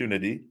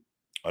opportunity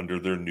under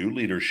their new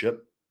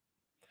leadership.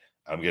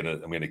 I'm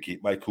gonna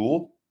keep my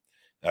cool.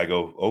 I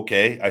go,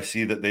 okay, I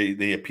see that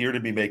they appear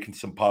to be making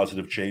some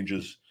positive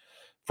changes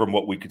from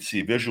what we could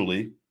see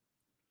visually.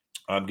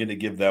 I'm going to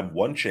give them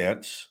one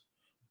chance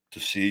to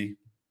see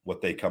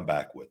what they come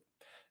back with.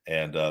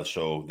 And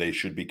so they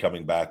should be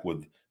coming back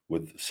with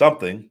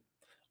something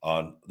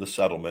on the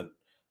settlement.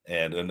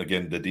 And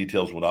again, the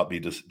details will not be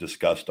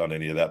discussed on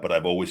any of that, but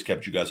I've always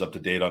kept you guys up to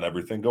date on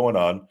everything going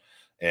on.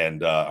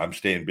 And I'm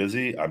staying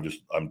busy.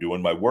 I'm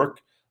doing my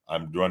work.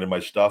 I'm running my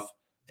stuff,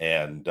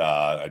 and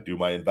I do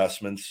my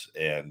investments,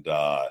 and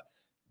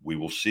we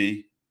will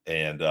see.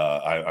 And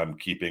I'm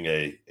keeping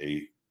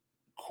a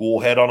cool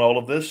head on all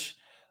of this.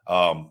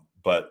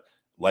 But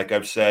like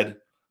I've said,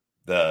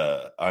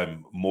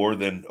 I'm more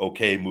than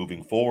okay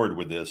moving forward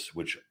with this,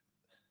 which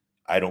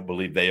I don't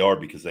believe they are,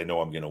 because they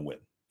know I'm going to win.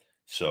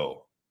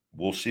 So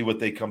we'll see what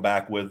they come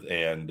back with.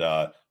 And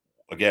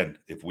again,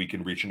 if we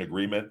can reach an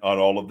agreement on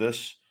all of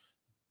this,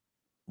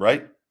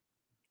 right?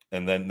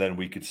 And then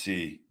we could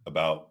see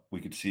about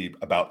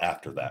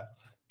after that.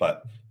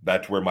 But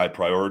that's where my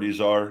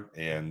priorities are,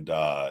 and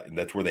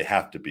that's where they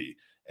have to be,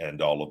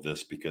 and all of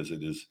this, because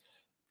it is,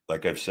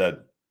 like I've said,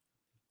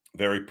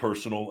 very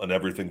personal, and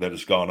everything that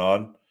has gone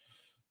on.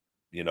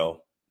 You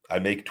know, I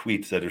make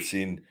tweets that are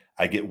seen.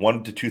 I get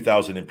 1,000 to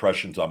 2,000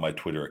 impressions on my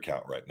Twitter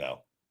account right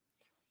now.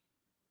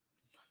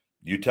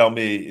 You tell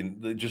me,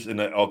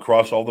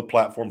 across all the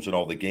platforms and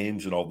all the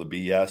games and all the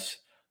BS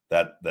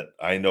that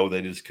I know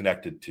that is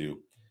connected to,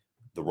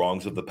 the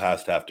wrongs of the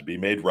past have to be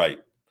made right,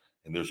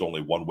 and there's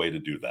only one way to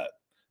do that,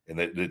 and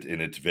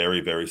it's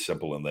very, very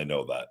simple, and they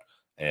know that.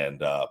 And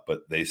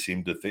but they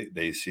seem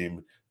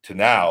to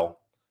now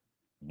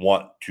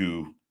want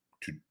to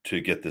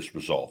get this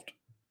resolved.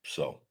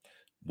 So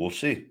we'll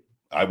see.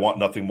 I want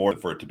nothing more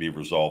for it to be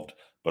resolved,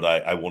 but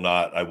I will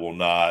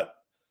not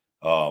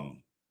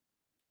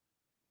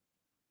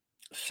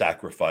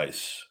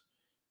sacrifice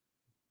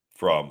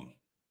from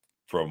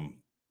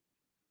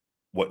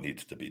what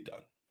needs to be done.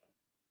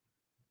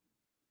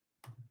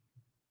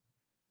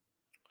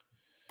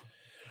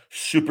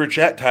 Super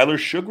chat, Tyler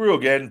Sugaru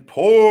again,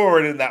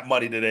 pouring in that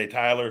money today,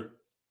 Tyler.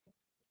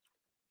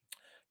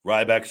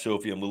 Ryback,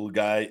 Sophie, and Little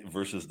Guy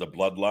versus the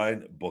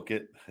Bloodline. Book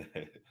it.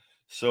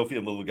 Sophie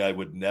and Little Guy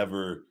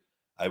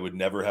I would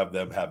never have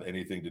them have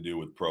anything to do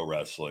with pro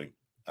wrestling.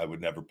 I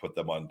would never put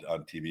them on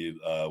TV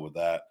with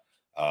that.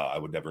 I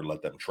would never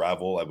let them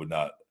travel. I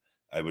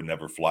would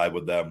never fly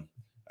with them.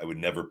 I would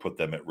never put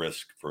them at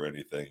risk for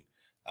anything.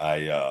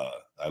 I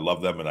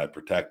love them, and I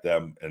protect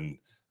them, and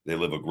they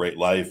live a great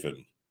life,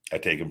 and I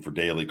take them for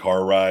daily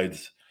car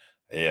rides,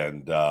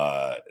 and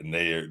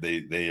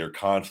they are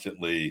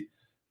constantly.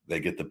 They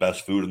get the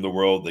best food in the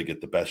world. They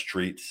get the best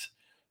treats.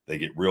 They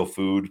get real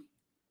food,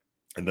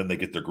 and then they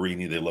get their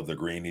greenie. They love their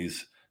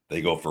greenies.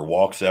 They go for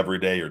walks every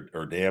day,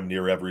 or damn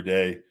near every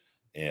day.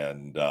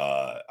 And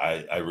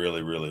I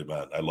really, really,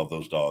 man, I love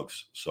those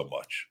dogs so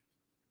much.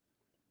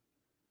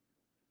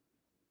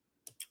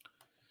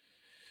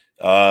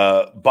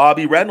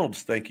 Bobby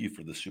Reynolds, thank you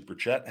for the super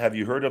chat. Have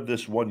you heard of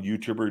this one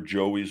YouTuber,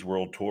 Joey's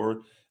World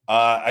Tour?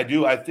 I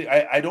do.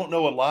 I don't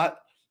know a lot.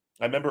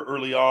 I remember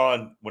early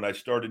on when I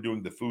started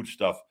doing the food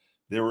stuff,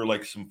 there were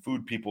like some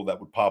food people that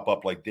would pop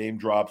up, like Dame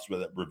Drops with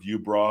that Review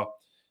Bra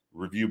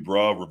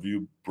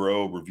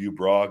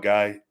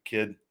guy,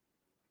 kid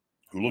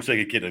who looks like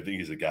a kid. I think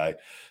he's a guy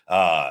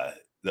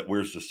that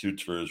wears the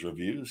suits for his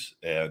reviews.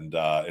 And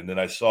then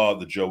I saw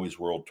the Joey's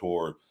World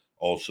Tour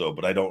also,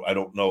 but I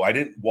don't know. I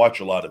didn't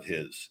watch a lot of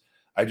his.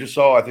 I just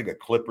saw, I think, a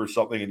clip or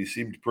something, and he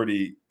seemed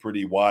pretty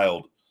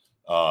wild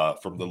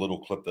from the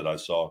little clip that I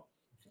saw.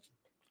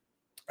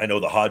 I know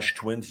the Hodge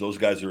twins; those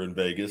guys are in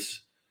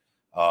Vegas.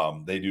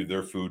 They do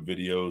their food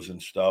videos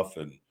and stuff,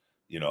 and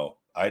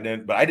I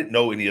didn't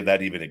know any of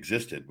that even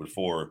existed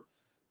before.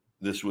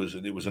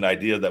 It was an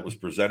idea that was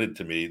presented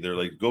to me. They're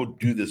like, go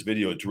do this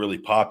video. It's really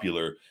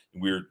popular.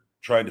 And we were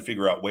trying to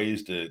figure out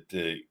ways to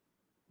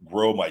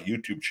grow my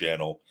YouTube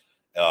channel.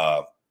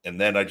 And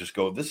then I just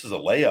go, this is a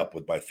layup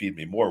with my Feed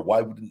Me More.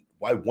 Why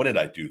wouldn't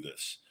I do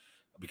this?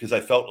 Because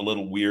I felt a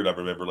little weird. I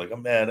remember like, oh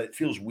man, it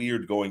feels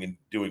weird going and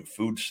doing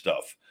food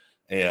stuff.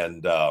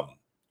 And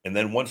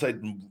then once I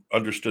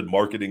understood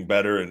marketing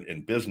better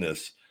and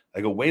business,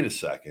 I go, wait a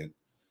second,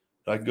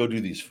 I can go do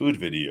these food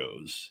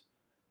videos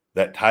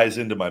that ties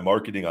into my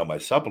marketing on my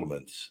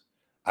supplements.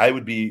 I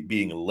would be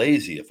being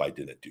lazy if I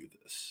didn't do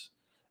this.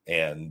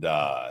 And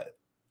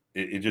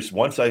it just,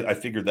 once I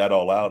figured that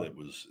all out, it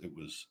was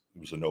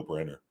a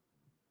no-brainer.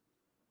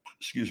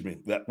 Excuse me.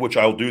 Which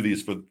I'll do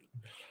these for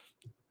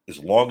as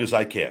long as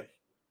I can.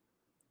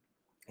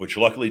 Which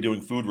luckily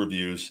doing food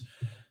reviews,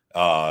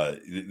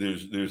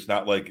 there's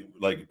not like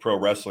pro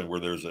wrestling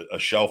where there's a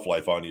shelf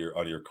life on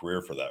your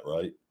career for that,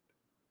 right?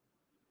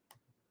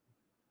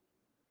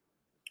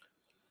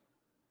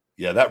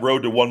 Yeah, that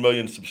road to 1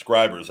 million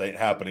subscribers ain't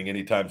happening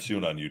anytime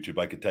soon on YouTube.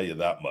 I can tell you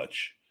that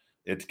much.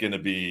 It's going to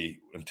be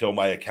until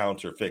my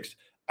accounts are fixed.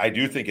 I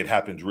do think it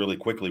happens really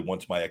quickly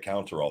once my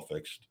accounts are all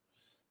fixed.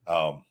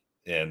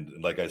 And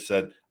like I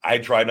said, I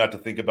try not to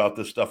think about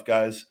this stuff,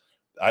 guys,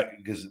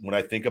 because when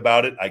I think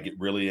about it, I get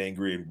really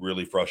angry and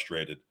really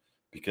frustrated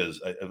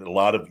because a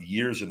lot of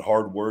years and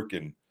hard work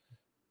and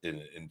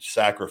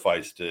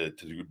sacrifice to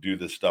do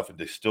this stuff and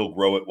to still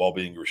grow it while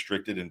being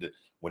restricted, and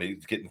when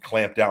it's getting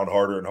clamped down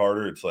harder and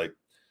harder, it's like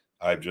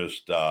I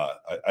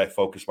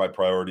focus my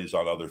priorities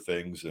on other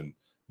things and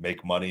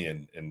make money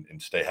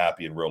and stay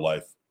happy in real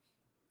life.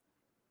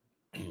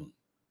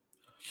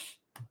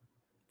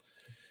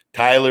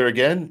 Tyler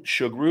again,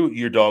 Sugaru,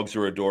 your dogs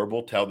are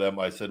adorable. Tell them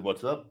I said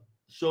what's up.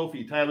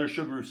 Sophie, Tyler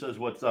Sugaru says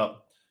what's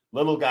up.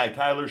 Little guy,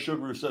 Tyler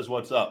Sugaru says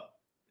what's up.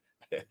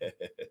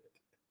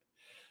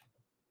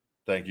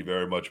 Thank you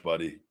very much,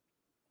 buddy.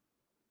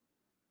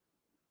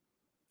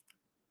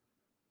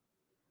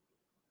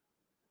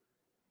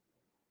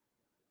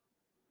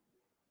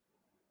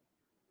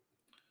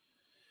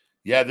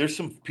 Yeah, there's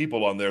some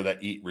people on there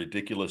that eat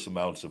ridiculous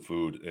amounts of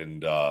food,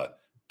 and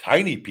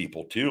tiny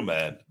people too,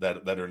 man,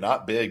 that are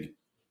not big.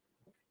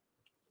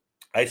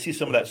 I see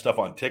some of that stuff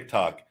on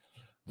TikTok.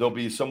 There'll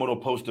be someone will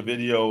post a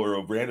video or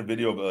a random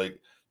video of like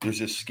there's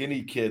this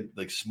skinny kid,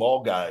 like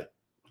small guy,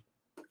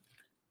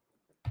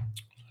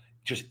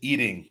 just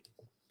eating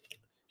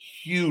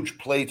huge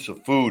plates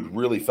of food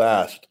really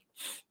fast.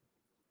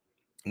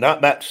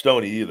 Not Matt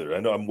Stoney either. I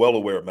know I'm well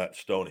aware of Matt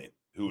Stoney,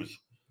 who is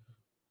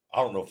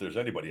I don't know if there's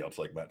anybody else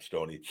like Matt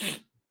Stoney.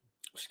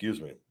 Excuse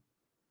me.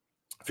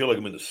 I feel like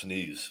I'm going to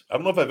sneeze. I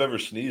don't know if I've ever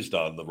sneezed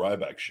on the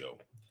Ryback show.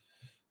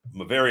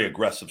 I'm a very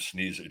aggressive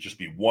sneezer. It'd just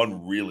be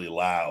one really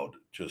loud,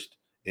 just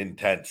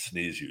intense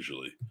sneeze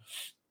usually.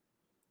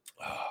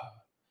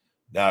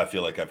 Now I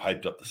feel like I've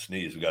hyped up the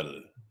sneeze. We got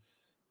to.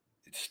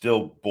 It's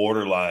still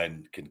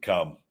borderline can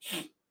come.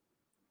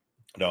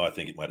 No, I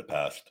think it might have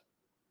passed.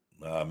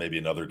 Maybe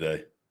another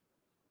day.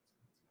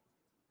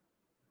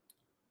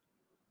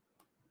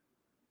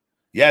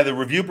 Yeah, the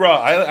review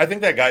bra. I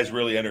think that guy's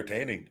really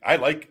entertaining. I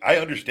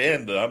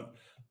understand.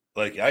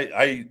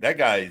 That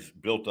guy's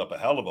built up a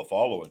hell of a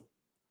following.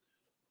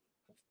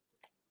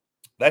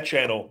 That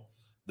channel,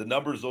 the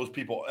numbers, those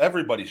people,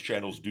 everybody's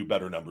channels do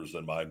better numbers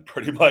than mine,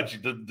 pretty much,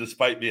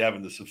 despite me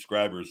having the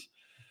subscribers.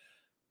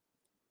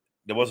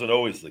 That wasn't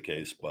always the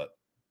case, but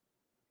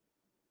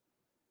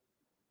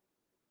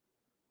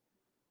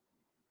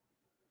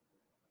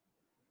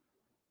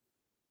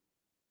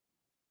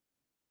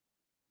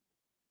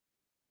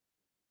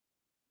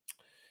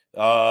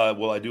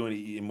will I do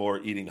any more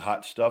eating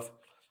hot stuff?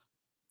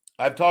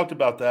 I've talked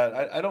about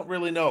that. I don't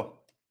really know.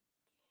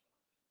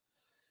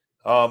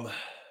 Um,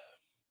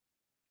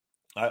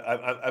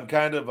 I'm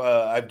kind of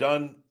I've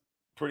done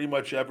pretty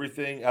much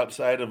everything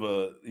outside of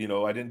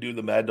I didn't do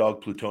the Mad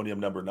Dog Plutonium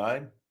number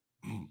 9,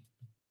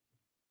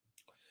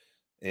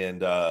 and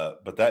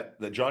but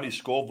that Johnny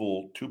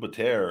Scoville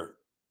Tubaterre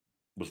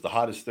was the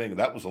hottest thing.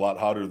 That was a lot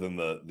hotter than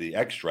the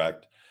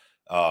extract,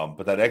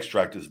 but that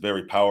extract is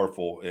very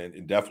powerful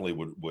and definitely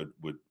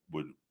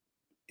would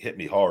hit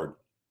me hard.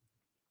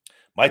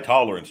 My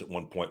tolerance at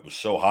one point was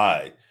so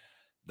high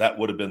that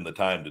would have been the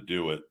time to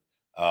do it.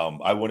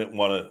 I wouldn't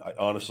want to.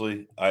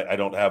 Honestly, I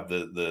don't have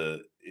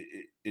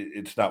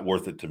it's not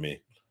worth it to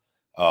me.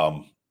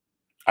 Um,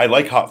 I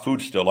like hot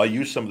food still. I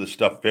use some of the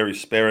stuff very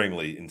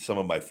sparingly in some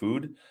of my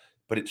food,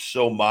 but it's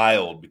so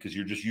mild because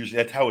you're just using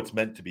that's how it's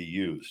meant to be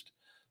used,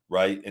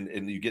 right?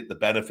 And you get the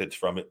benefits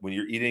from it when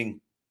you're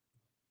eating.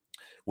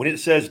 When it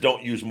says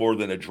don't use more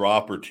than a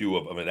drop or two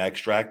of an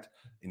extract,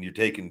 and you're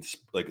taking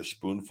like a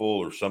spoonful,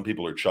 or some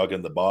people are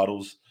chugging the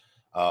bottles,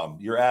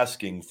 you're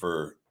asking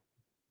for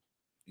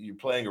you're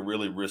playing a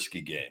really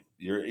risky game.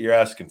 You're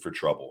asking for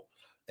trouble.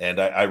 And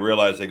I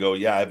realize I go,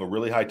 yeah, I have a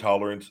really high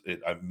tolerance.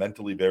 I'm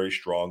mentally very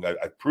strong.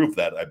 I proved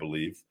that, I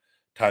believe,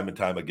 time and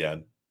time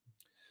again.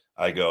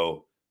 I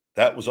go,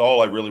 that was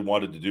all I really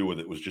wanted to do with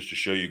it was just to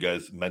show you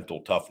guys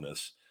mental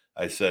toughness.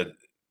 I said,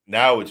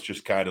 now it's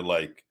just kind of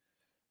like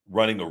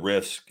running a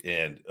risk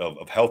and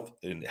of health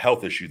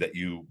issue that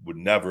you would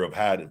never have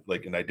had,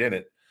 like, and I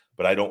didn't,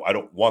 but I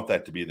don't want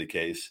that to be the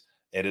case.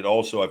 And it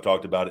also, I've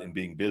talked about it in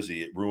being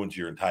busy, it ruins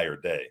your entire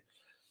day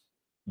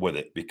with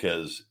it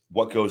because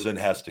what goes in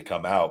has to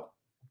come out.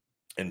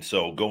 And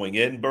so going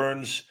in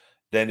burns.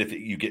 Then if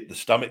you get the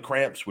stomach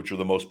cramps, which are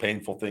the most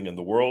painful thing in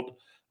the world,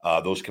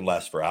 those can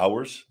last for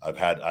hours. I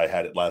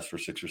had it last for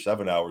 6 or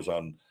 7 hours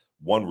on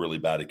one really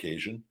bad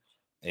occasion,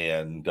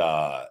 and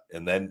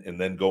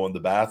then go in the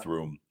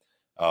bathroom.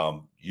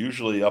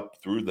 Usually up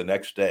through the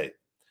next day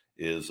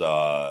is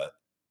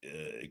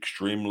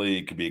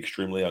extremely could be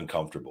extremely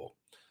uncomfortable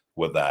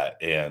with that,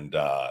 and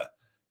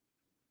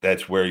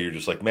that's where you're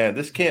just like, man,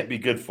 this can't be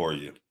good for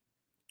you.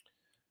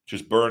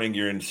 Just burning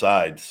your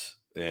insides,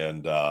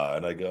 and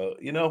I go,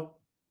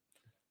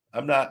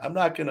 I'm not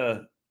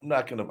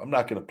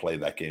gonna play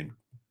that game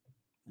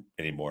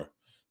anymore.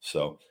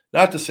 So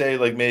not to say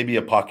like maybe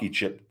a Pocky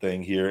chip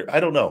thing here. I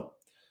don't know.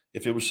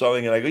 If it was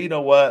something and I go, you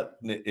know what?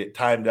 And it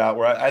timed out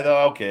where I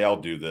thought, okay,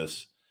 I'll do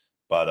this.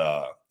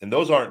 But and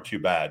those aren't too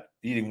bad.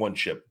 Eating one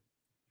chip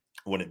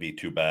wouldn't be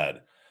too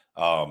bad.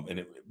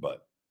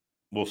 But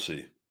we'll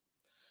see.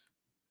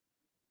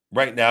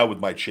 Right now with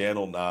my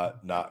channel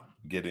not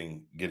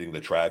getting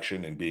the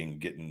traction and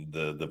getting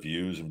the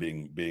views and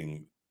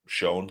being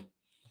shown,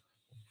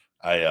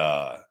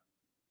 I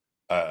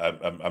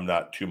I'm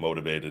not too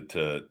motivated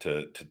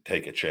to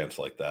take a chance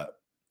like that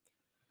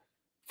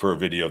for a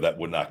video that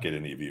would not get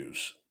any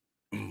views.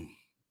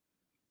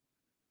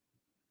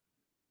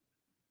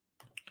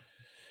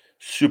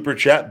 Super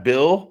chat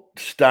Bill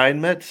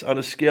Steinmetz, on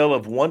a scale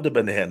of 1 to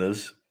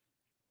bananas,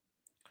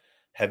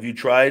 have you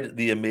tried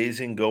the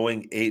amazing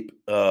Going Ape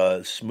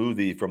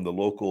smoothie from the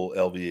local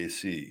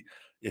LVAC?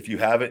 If you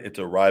haven't, it's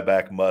a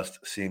Ryback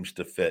must, seems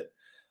to fit.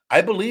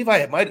 I believe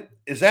I might.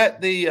 Is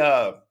that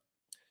the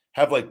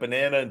have like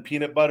banana and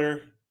peanut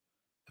butter,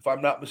 if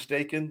I'm not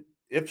mistaken?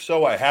 If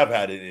so, I have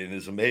had it and it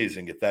is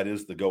amazing if that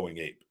is the Going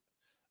Ape.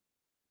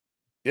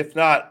 If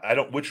not, I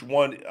don't which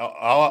one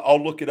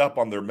I'll look it up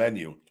on their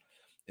menu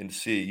and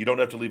see. You don't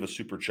have to leave a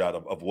super chat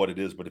of what it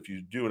is, but if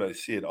you do and I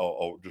see it,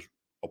 I'll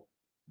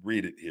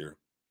read it here.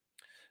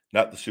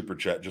 Not the super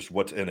chat, just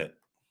what's in it.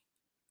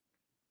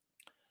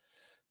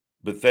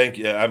 But thank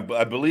you.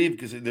 I believe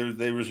because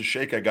there was a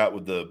shake I got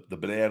with the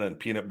banana and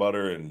peanut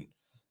butter and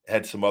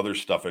had some other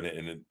stuff in it,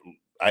 and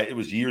it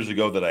was years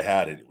ago that I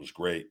had it. It was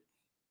great.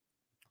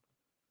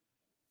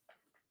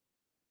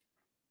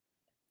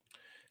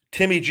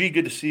 Timmy G,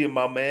 good to see you,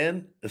 my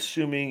man.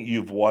 Assuming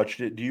you've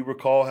watched it, do you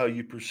recall how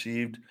you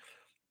perceived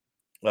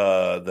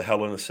the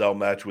Hell in a Cell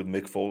match with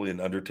Mick Foley and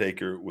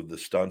Undertaker with the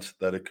stunts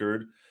that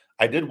occurred?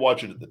 I did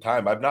watch it at the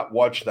time. I've not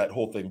watched that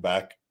whole thing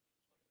back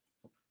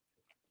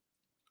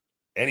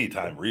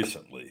anytime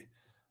recently.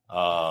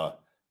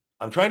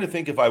 I'm trying to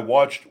think if I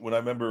watched when I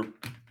remember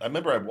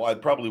I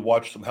probably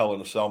watched some Hell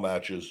in a Cell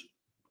matches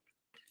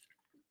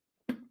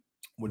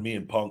when me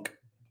and Punk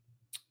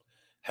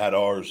had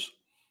ours.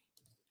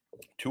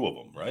 Two of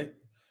them, right?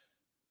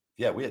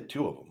 Yeah, we had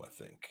two of them, I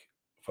think,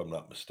 if I'm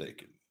not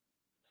mistaken.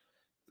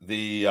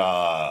 The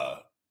I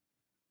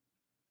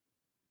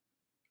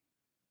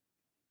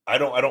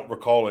don't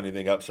recall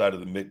anything outside of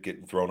the Mick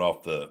getting thrown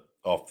off the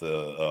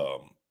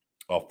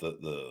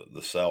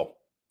cell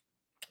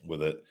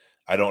with it.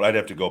 I'd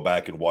have to go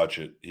back and watch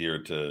it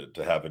here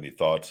to have any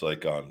thoughts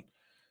like on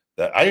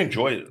that. I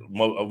enjoy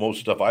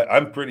most stuff.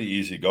 I'm pretty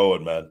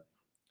easygoing, man.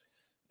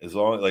 As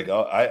long like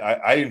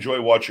I enjoy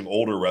watching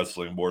older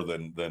wrestling more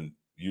than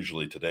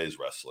usually today's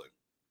wrestling.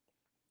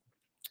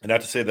 And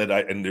not to say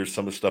that and there's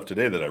some of the stuff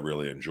today that I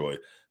really enjoy,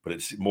 but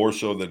it's more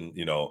so than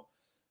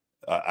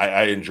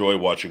I enjoy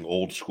watching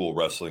old school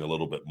wrestling a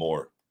little bit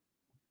more.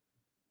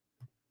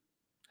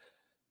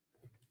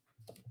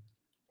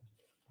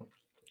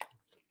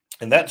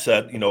 And that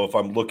said,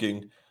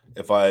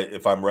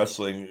 if I'm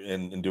wrestling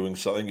and doing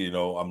something,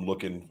 I'm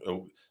looking.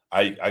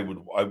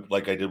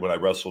 Like I did when I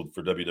wrestled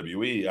for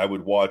WWE. I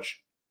would watch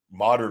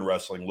modern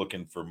wrestling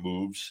looking for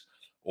moves,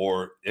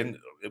 or in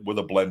with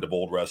a blend of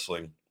old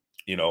wrestling.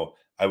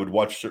 I would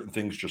watch certain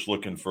things just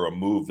looking for a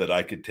move that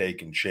I could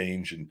take and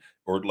change,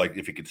 or like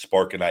if it could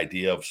spark an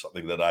idea of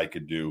something that I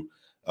could do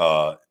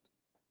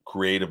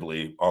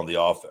creatively on the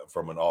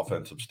from an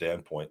offensive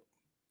standpoint.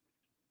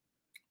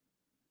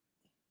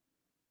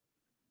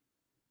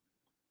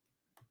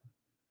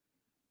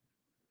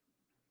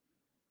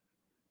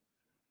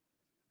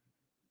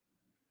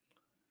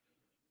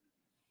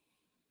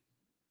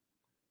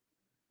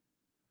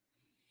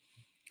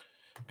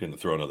 Going to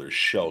throw another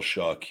shell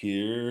shock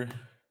here.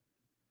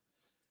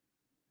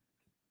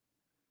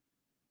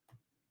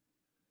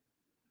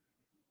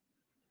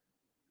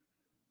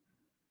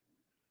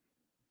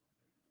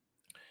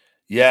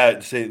 Yeah,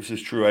 say this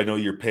is true. I know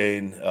your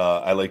pain.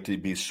 I like to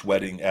be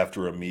sweating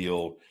after a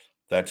meal.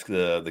 That's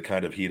the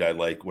kind of heat I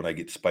like when I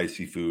get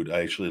spicy food.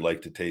 I actually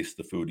like to taste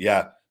the food.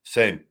 Yeah,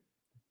 same.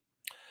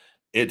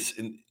 It's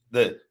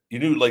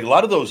like a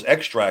lot of those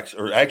extracts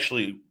are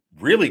actually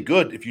really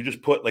good if you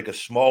just put like a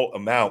small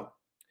amount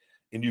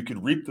and you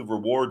could reap the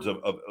rewards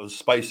of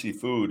spicy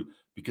food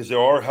because there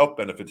are health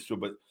benefits to it.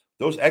 But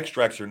those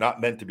extracts are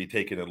not meant to be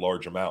taken in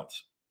large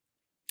amounts.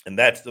 And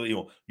that's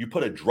you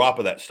put a drop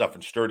of that stuff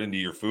and stir it into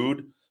your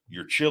food,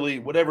 your chili,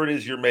 whatever it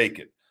is you're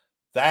making.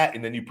 That,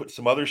 and then you put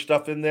some other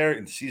stuff in there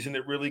and season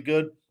it really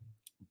good.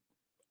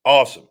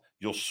 Awesome.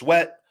 You'll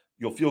sweat,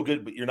 you'll feel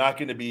good, but you're not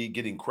going to be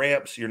getting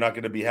cramps. You're not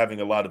going to be having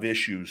a lot of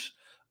issues,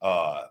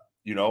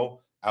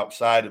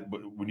 outside.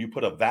 But when you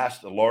put a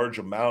large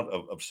amount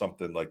of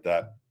something like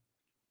that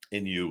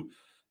in you,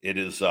 it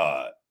is,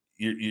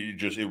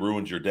 it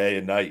ruins your day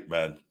and night,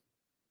 man.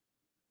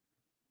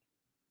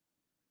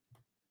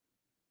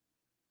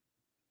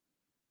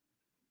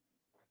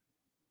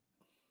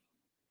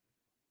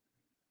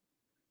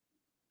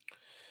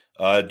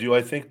 Do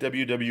I think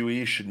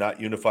WWE should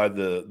not unify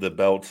the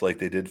belts like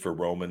they did for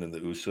Roman and the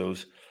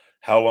Usos?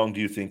 How long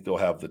do you think they'll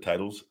have the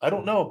titles? I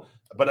don't know,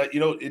 but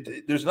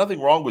there's nothing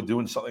wrong with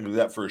doing something like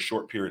that for a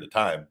short period of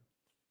time,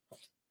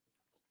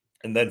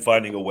 and then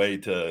finding a way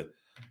to,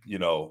 you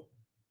know,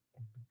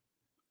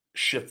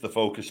 shift the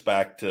focus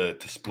back to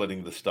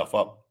splitting the stuff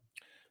up.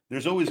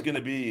 There's always going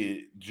to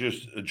be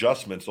just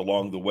adjustments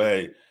along the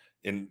way,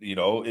 and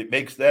it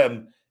makes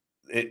them.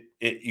 It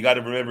you got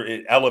to remember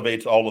it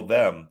elevates all of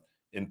them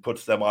and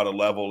puts them on a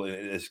level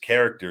as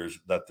characters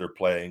that they're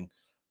playing.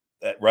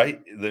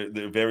 Right,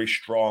 they're very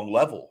strong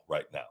level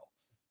right now.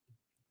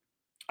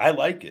 I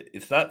like it.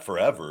 It's not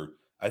forever.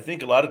 I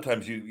think a lot of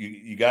times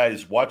you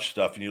guys watch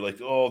stuff and you're like,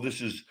 oh,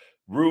 this is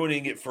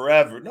ruining it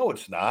forever. No,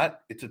 it's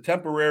not. It's a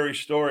temporary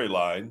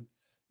storyline.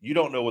 You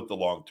don't know what the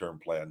long-term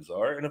plans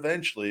are, and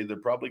eventually they're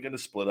probably going to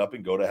split up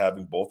and go to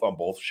having both on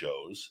both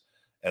shows.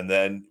 And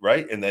then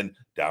right, and then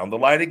down the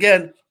line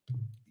again,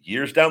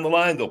 years down the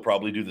line, they'll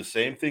probably do the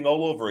same thing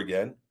all over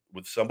again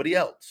with somebody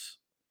else,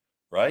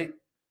 right?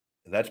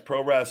 And that's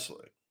pro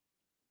wrestling.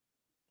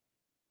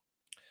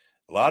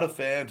 A lot of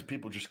fans,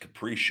 people just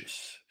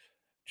capricious,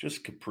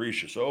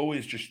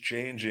 always just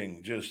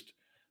changing, just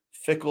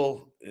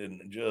fickle,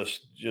 and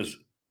just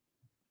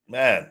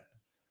man,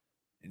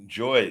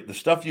 enjoy the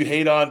stuff you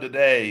hate on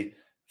today.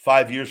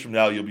 5 years from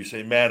now, you'll be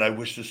saying, "Man, I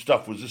wish this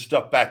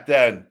stuff back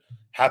then."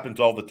 Happens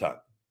all the time.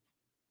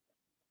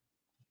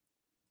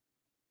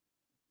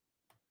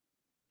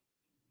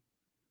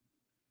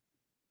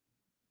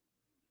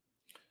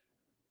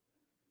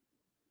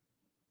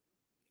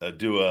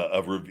 Do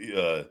a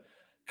review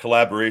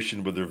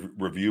collaboration with the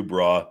review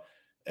bra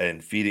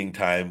and feeding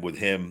time with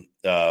him,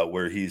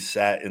 where he's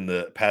sat in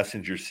the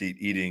passenger seat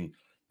eating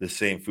the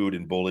same food,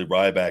 and Bully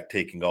Ryback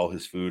taking all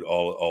his food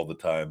all the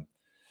time.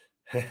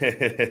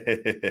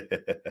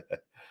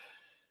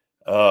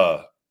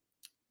 uh,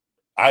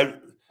 I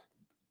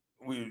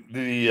we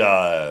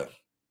the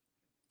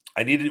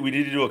we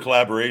need to do a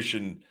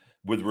collaboration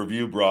with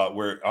Review Bra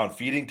where on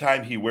feeding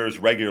time he wears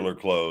regular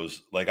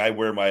clothes, like I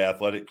wear my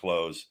athletic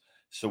clothes.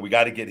 So we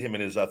got to get him in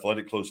his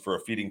athletic clothes for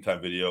a feeding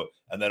time video,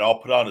 and then I'll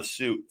put on a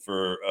suit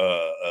for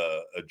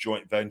a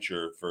joint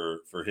venture for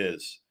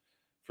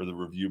the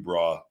Review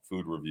Bra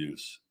food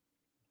reviews.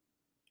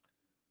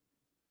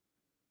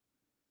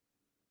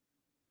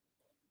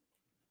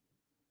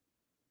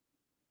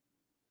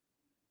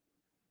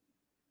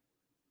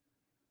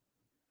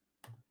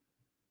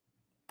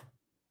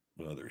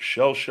 Another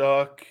shell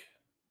shock.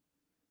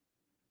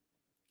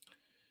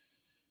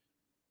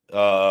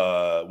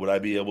 Would I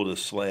be able to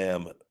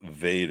slam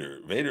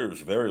Vader? Vader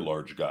is a very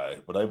large guy,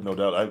 but I have no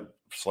doubt I've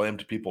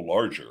slammed people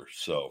larger.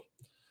 So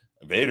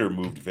Vader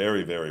moved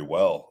very, very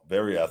well.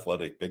 Very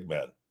athletic, big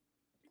man.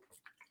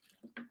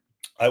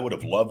 I would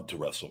have loved to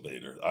wrestle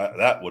Vader.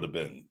 That would have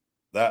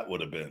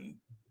been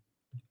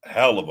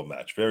hell of a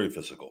match. Very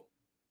physical.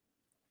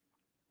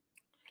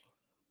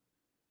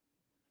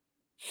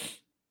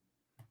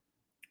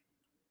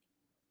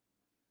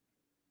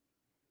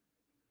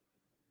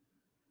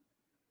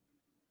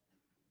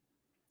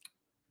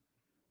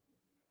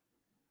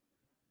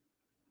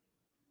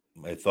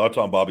 My thoughts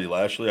on Bobby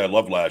Lashley. I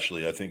love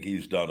Lashley. I think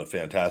he's done a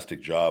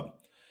fantastic job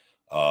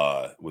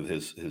with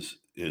his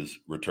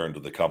return to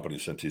the company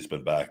since he's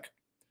been back.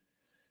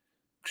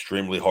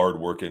 Extremely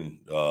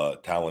hardworking,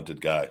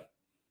 talented guy.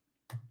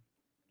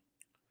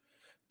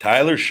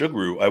 Tyler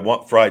Sugaru, I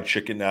want fried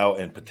chicken now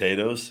and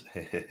potatoes.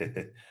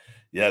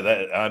 Yeah,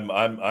 that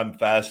I'm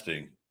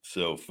fasting,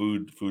 so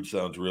food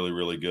sounds really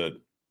really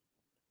good.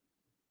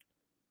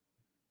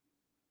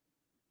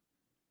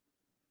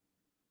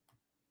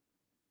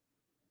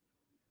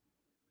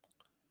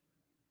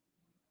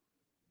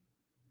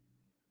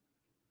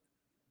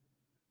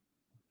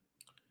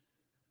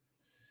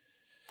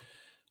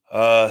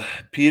 Uh,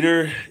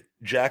 Peter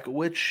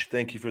Jackowicz,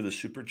 thank you for the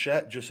super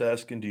chat. Just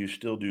asking, do you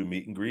still do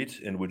meet and greets,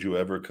 and would you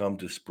ever come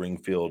to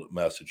Springfield,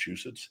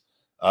 Massachusetts?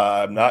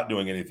 I'm not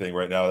doing anything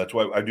right now. That's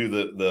why I do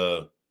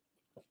the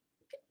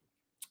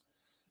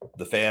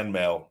fan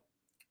mail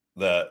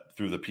that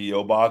through the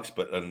PO box,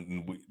 but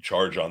and we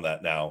charge on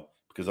that now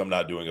because I'm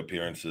not doing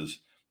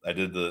appearances. I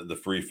did the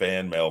free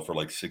fan mail for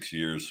like 6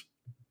 years,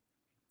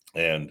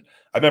 and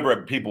I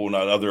remember people on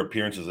other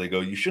appearances they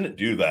go, "You shouldn't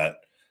do that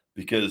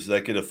because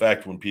that could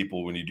affect when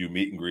you do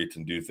meet and greets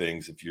and do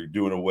things. If you're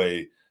doing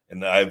away."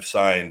 And I've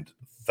signed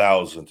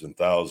thousands and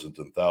thousands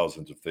and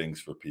thousands of things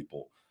for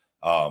people.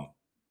 Um,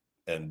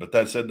 and but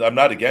that said, I'm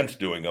not against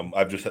doing them.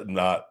 I've just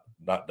not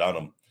done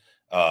them.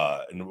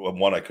 And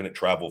one, I couldn't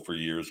travel for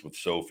years with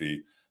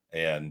Sophie,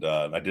 and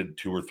I did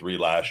 2 or 3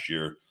 last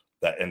year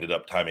that ended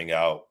up timing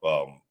out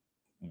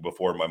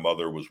before my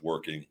mother was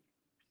working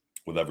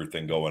with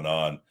everything going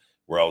on,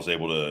 where I was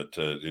able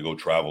to go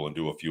travel and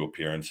do a few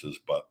appearances.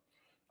 But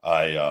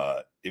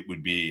it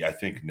would be, I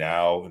think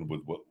now, and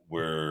with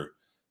where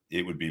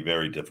it would be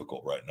very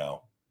difficult right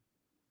now,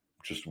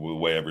 just the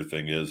way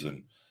everything is.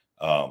 And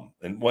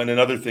when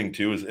another thing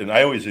too is, and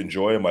I always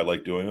enjoy them, I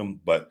like doing them,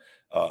 but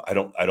I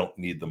don't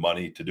need the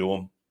money to do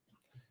them.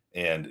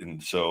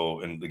 And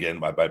so, and again,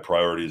 my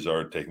priorities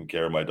are taking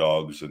care of my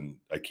dogs, and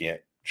I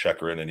can't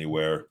check her in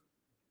anywhere,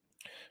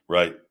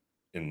 right?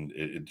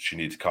 And she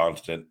needs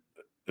constant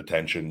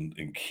attention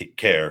and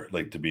care,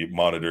 like to be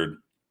monitored.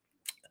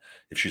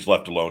 If she's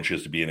left alone, she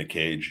has to be in a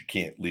cage. You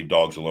can't leave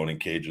dogs alone in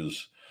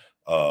cages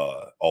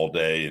all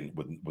day and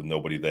with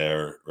nobody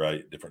there,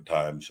 right? Different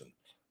times. And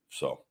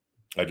so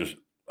I just,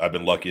 I've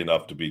been lucky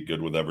enough to be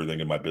good with everything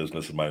in my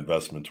business and my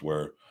investments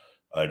where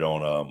I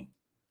don't,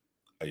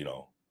 you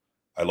know,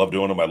 I love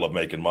doing them. I love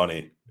making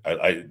money.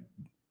 There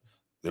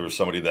was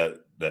somebody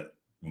that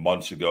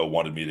months ago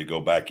wanted me to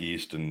go back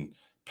east and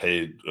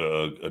paid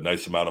a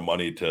nice amount of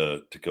money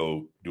to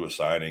go do a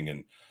signing,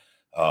 and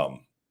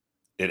um,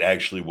 it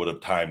actually would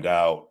have timed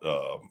out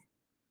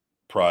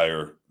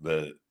prior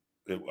that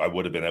I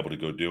would have been able to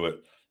go do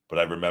it. but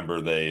I remember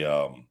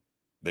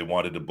they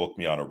wanted to book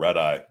me on a red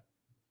eye,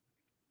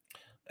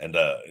 and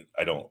I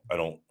go,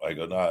 nah,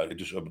 I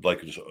would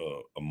like just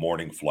a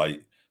morning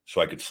flight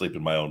so I could sleep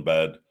in my own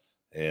bed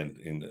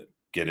and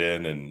get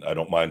in, and I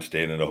don't mind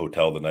staying in a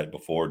hotel the night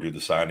before, do the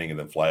signing, and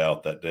then fly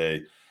out that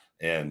day,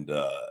 and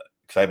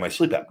because I have my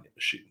sleep apnea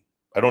machine.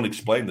 I don't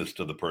explain this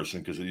to the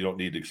person because you don't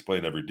need to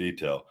explain every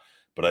detail.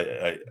 But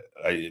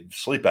I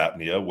sleep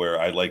apnea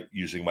where I like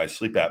using my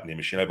sleep apnea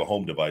machine. I have a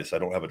home device. I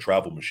don't have a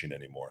travel machine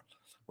anymore,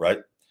 right?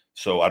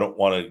 So I don't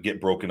want to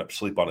get broken up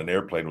sleep on an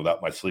airplane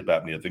without my sleep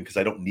apnea thing because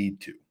I don't need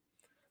to.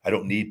 I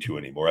don't need to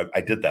anymore.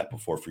 I did that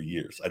before for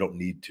years. I don't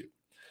need to.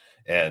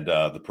 And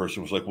the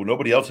person was like, "Well,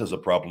 nobody else has a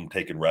problem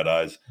taking red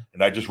eyes."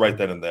 And I just right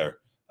then and there,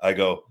 I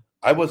go,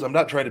 I'm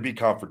not trying to be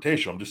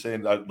confrontational. I'm just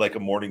saying, like a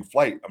morning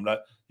flight. I'm not.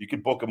 You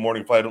could book a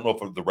morning flight. I don't know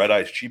if the red eye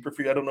is cheaper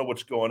for you. I don't know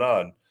what's going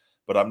on,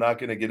 but I'm not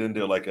going to get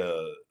into like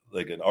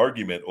an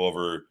argument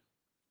over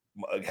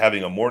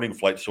having a morning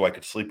flight so I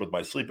could sleep with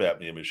my sleep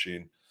apnea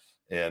machine.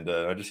 And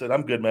I just said,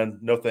 "I'm good, man.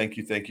 No, thank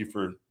you. Thank you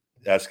for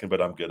asking,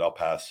 but I'm good. I'll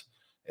pass."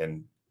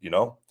 And you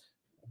know,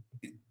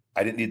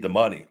 I didn't need the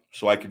money,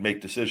 so I could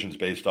make decisions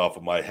based off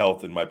of my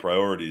health and my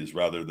priorities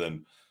rather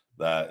than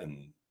that.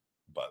 And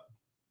but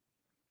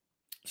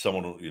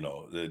someone,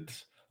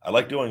 it's I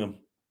like doing them.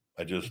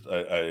 I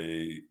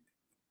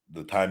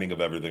the timing of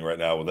everything right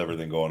now with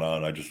everything going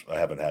on, I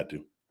haven't had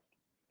to.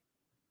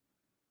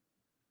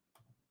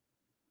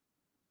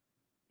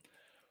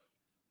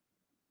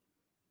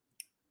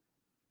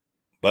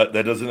 But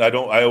that doesn't. I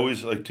don't. I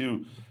always like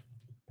to.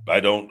 I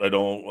don't. I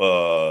don't.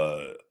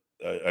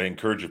 I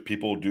encourage if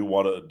people do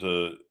want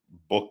to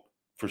book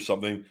for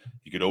something,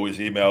 you could always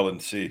email and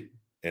see.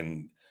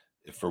 And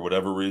if for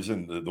whatever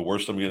reason, the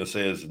worst I'm going to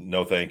say is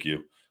no, thank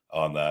you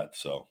on that.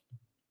 So,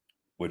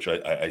 which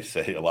I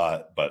say a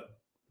lot, but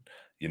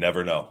you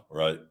never know,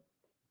 right?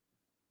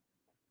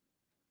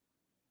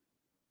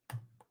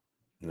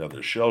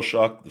 There's shell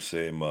shock, the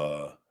same.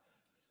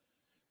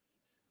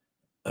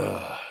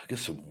 I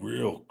guess some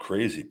real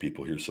crazy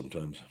people here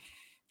sometimes,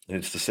 and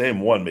it's the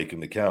same one making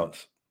the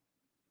counts.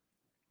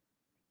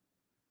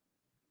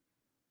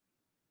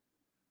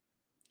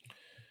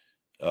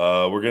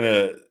 We're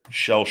gonna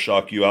shell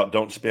shock you out.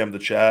 Don't spam the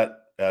chat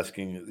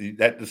asking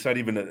that. It's not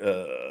even.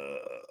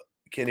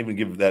 Can't even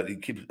give that. He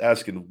keeps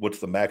asking, "What's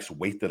the max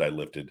weight that I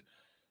lifted?"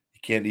 You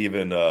can't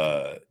even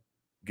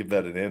give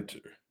that an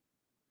answer.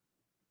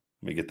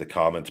 Let me get the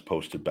comments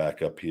posted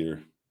back up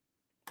here.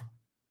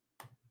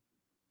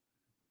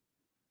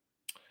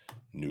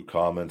 New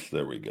comments.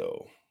 There we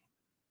go.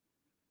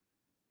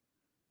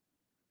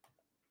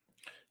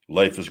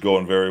 Life is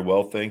going very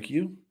well, thank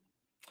you.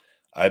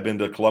 I've been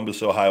to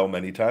Columbus, Ohio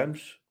many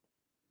times.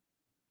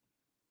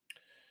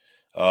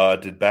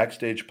 Did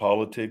backstage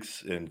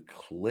politics and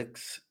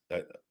cliques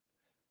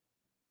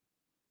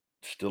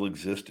still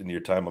exist in your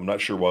time? I'm not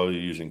sure why you're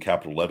using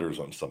capital letters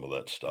on some of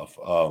that stuff.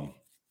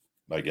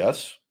 I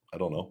guess. I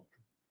don't know.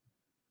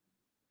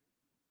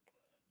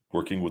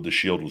 Working with the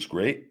Shield was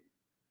great.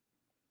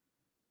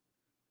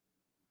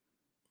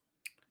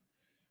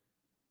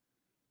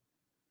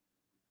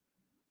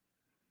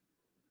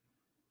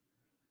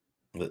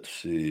 Let's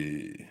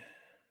see.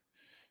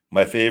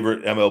 My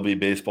favorite MLB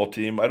baseball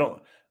team.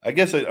 I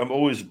guess I'm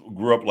always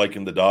grew up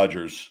liking the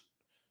Dodgers.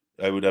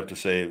 I would have to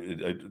say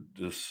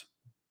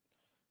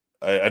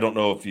I don't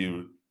know if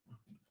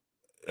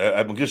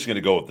I'm just going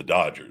to go with the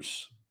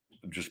Dodgers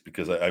just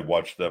because I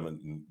watched them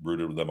and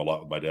rooted with them a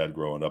lot with my dad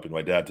growing up, and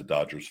my dad's a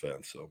Dodgers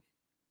fan. So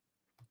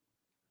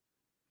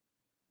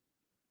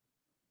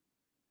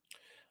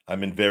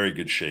I'm in very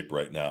good shape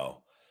right now.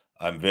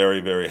 I'm very,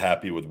 very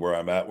happy with where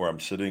I'm at, where I'm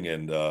sitting,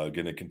 and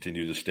going to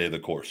continue to stay the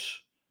course.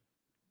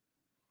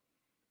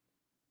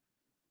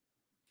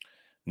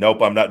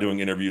 Nope, I'm not doing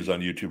interviews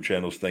on YouTube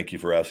channels. Thank you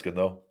for asking,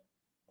 though.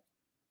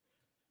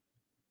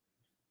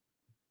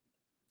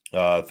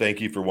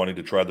 Thank you for wanting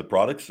to try the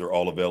products. They're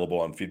all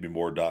available on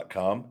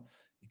feedmemore.com.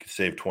 You can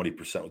save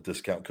 20% with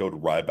discount code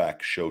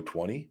Ryback Show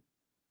 20.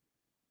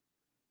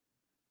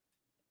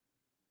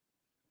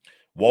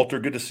 Walter,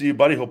 good to see you,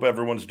 buddy. Hope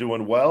everyone's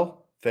doing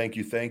well. Thank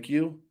you. Thank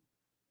you.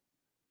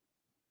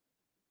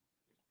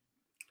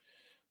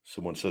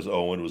 Someone says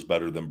Owen was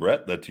better than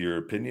Brett. That's your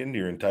opinion.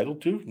 You're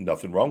entitled to.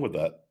 Nothing wrong with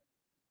that.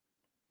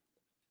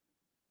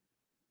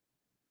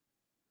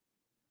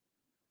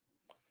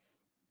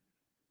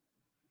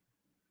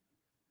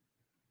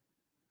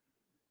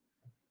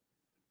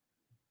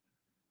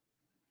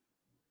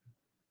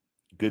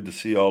 Good to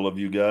see all of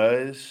you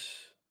guys.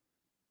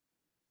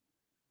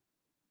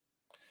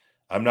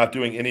 I'm not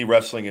doing any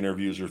wrestling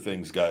interviews or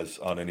things, guys,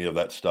 on any of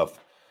that stuff.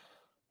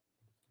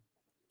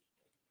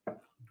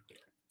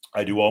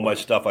 I do all my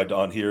stuff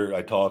on here.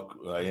 I talk,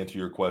 I answer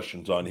your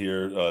questions on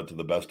here to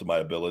the best of my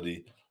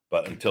ability.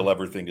 But until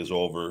everything is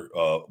over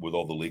with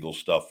all the legal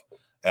stuff,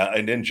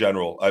 and in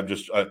general,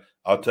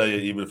 I'll tell you,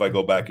 even if I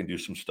go back and do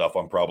some stuff,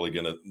 I'm probably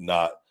gonna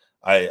not.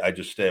 I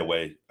just stay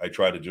away. I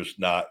try to just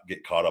not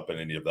get caught up in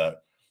any of that.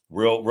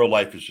 Real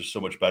life is just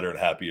so much better and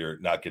happier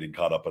not getting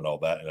caught up in all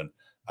that, and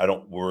I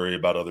don't worry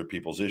about other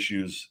people's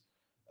issues.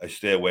 I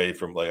stay away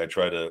from, like, I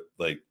try to,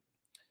 like,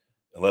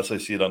 unless I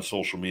see it on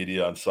social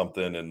media on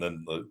something, and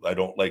then I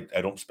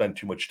don't spend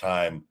too much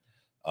time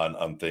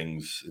on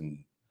things,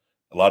 and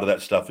a lot of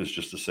that stuff is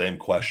just the same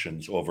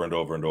questions over and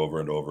over and over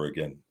and over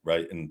again,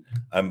 right? And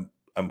I'm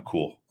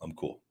cool. I'm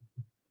cool.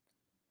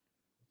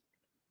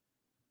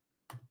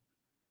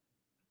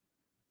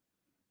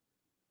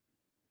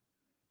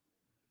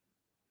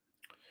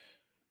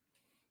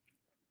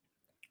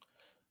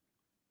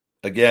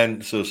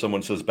 Again, so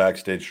someone says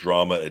backstage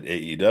drama at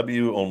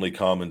AEW, only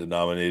common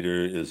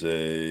denominator is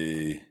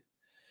a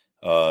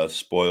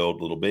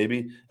spoiled little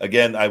baby.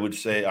 Again, I would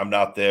say I'm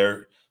not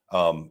there.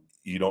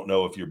 You don't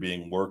know if you're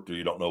being worked, or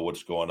you don't know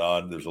what's going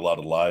on. There's a lot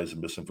of lies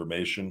and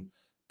misinformation.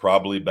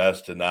 Probably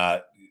best to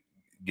not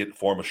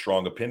form a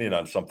strong opinion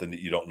on something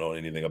that you don't know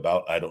anything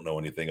about. I don't know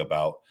anything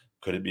about.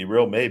 Could it be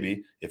real?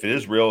 Maybe. If it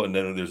is real, and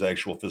then there's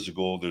actual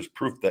physical, there's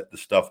proof that the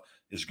stuff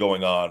is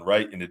going on,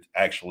 right, and it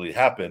actually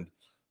happened,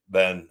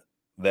 then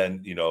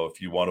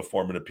if you want to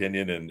form an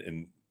opinion,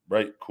 and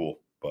right, cool.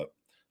 But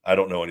I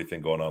don't know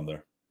anything going on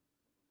there.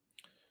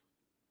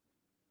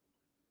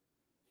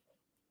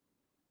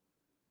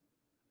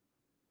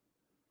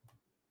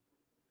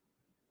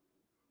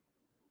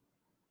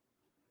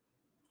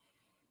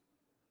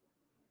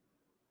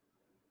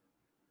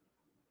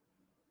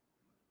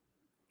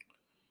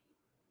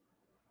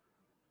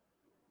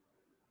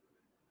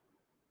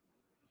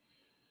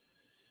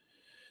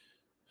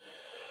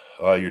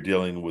 You're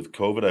dealing with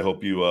COVID. I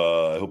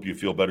hope you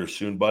feel better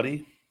soon,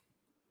 buddy.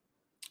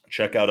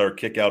 Check out our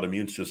Kick Out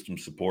Immune System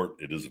support.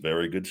 It is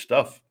very good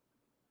stuff.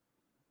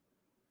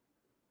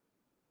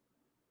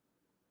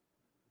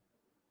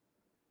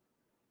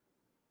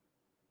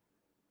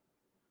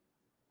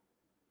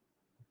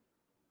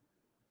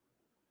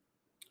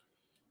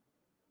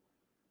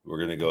 We're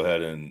going to go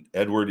ahead and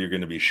Edward, you're going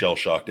to be shell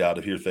shocked out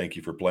of here. Thank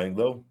you for playing,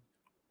 though.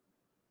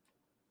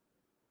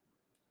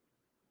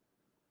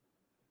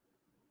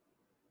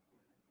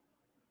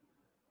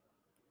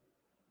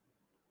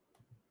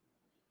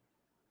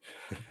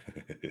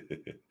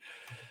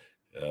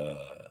 uh,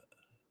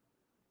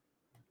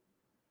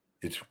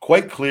 it's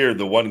quite clear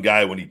the one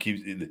guy, when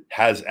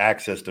has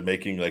access to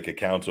making like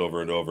accounts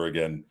over and over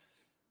again.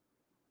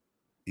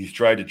 He's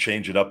tried to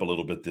change it up a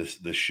little bit this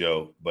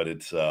show, but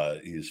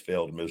he's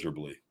failed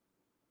miserably.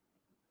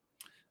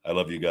 I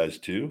love you guys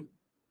too.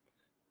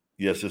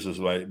 Yes, this is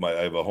my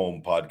I have a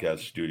home podcast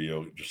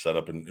studio just set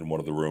up in one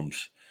of the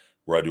rooms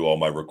where I do all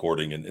my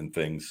recording and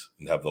things,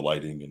 and have the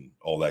lighting and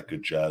all that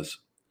good jazz.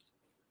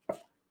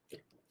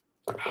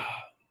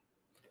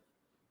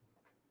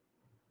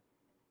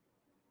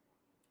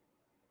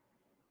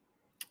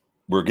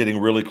 We're getting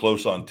really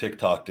close on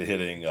TikTok to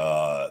hitting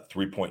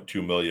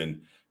 3.2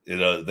 million.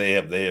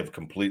 They have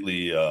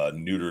completely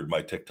neutered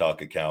my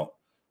TikTok account,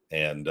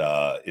 and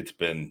it's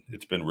been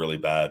really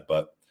bad.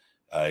 But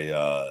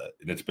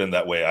and it's been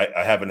that way.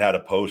 I haven't had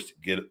a post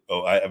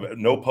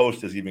no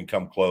post has even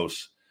come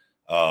close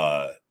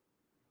to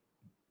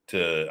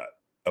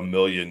a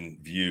million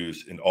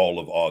views in all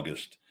of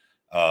August.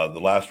 The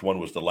last one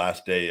was the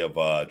last day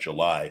of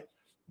July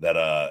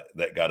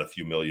that got a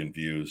few million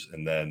views,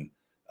 and then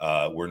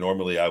where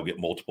normally I would get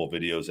multiple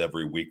videos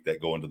every week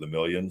that go into the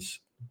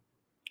millions.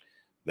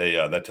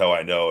 That's how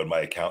I know, and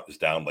my account is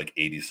down like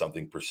 80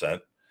 something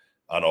percent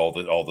on all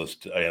this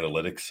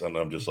analytics, and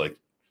I'm just like,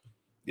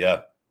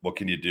 yeah, what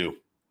can you do?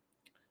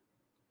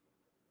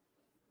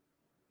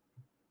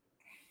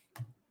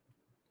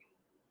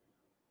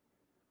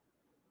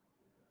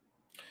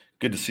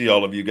 Good to see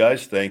all of you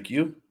guys. Thank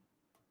you.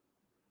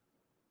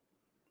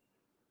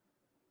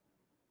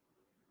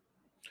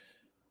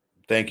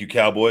 Thank you,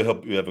 Cowboy.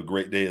 Hope you have a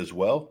great day as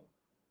well.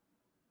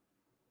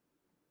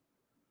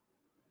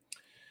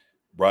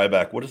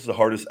 Ryback, what is the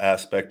hardest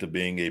aspect of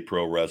being a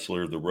pro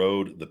wrestler? The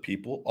road, the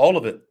people, all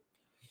of it.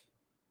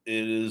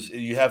 It is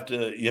you have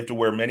to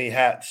wear many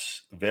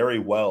hats very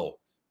well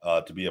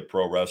to be a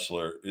pro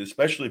wrestler,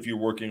 especially if you're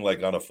working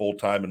like on a full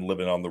time and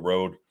living on the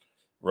road,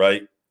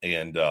 right?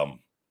 And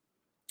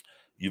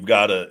you've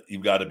got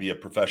to be a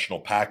professional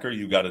packer.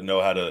 You've got to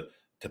know how to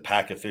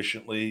pack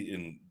efficiently,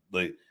 and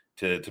like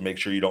to make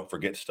sure you don't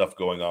forget stuff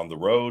going on the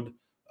road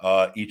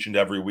each and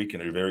every week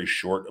in a very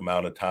short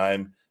amount of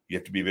time. You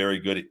have to be very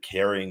good at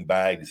carrying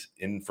bags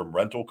in from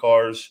rental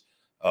cars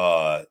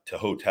to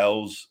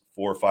hotels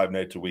 4 or 5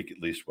 nights a week,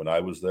 at least when I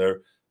was there,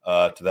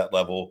 to that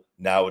level.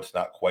 Now it's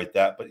not quite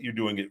that, but you're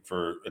doing it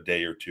for a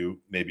day or two,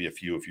 maybe a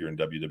few if you're in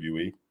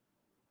WWE.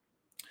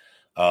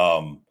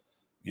 Um,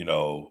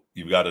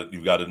 you've got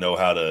to know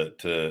how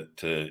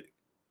to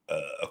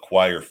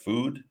acquire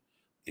food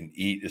and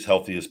eat as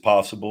healthy as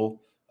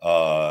possible.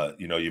 You're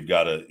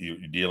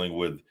dealing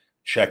with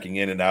checking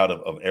in and out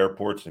of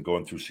airports and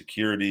going through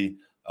security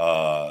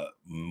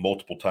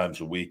multiple times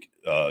a week,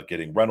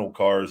 getting rental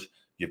cars.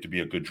 You have to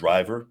be a good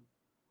driver.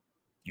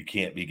 You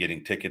can't be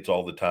getting tickets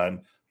all the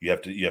time. You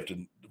have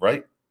to,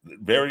 right?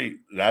 An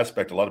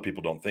aspect a lot of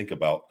people don't think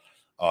about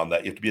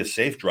that. You have to be a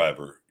safe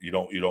driver. You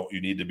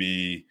need to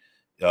be,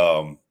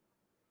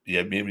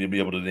 Yeah, be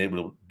able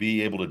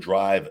to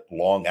drive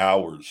long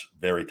hours,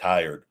 very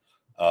tired,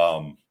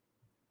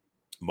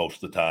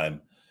 most of the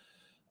time.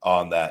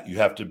 On that, you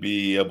have to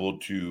be able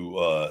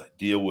to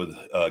deal with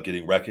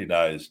getting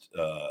recognized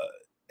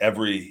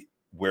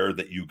everywhere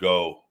that you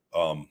go.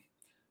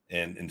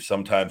 And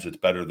sometimes it's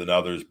better than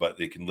others, but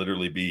it can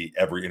literally be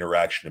every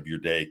interaction of your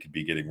day could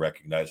be getting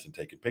recognized and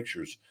taking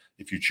pictures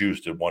if you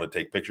choose to want to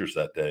take pictures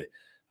that day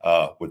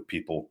with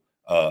people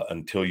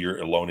until you're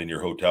alone in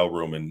your hotel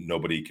room and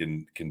nobody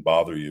can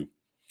bother you,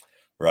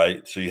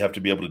 right? So you have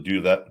to be able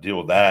to deal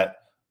with that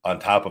on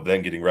top of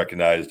then getting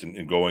recognized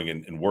and going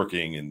and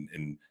working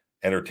and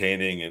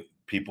entertaining and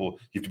people.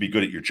 You have to be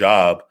good at your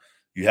job.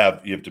 You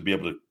have to be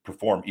able to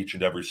perform each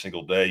and every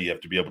single day. You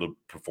have to be able to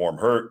perform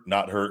hurt,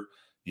 not hurt.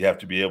 You have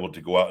to be able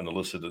to go out and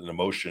elicit an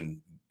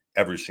emotion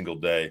every single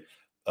day.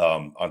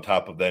 On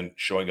top of then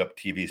showing up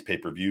TV's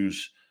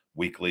pay-per-views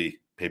weekly,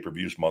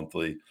 pay-per-views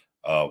monthly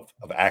of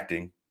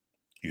acting.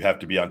 You have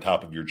to be on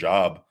top of your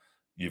job.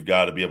 You've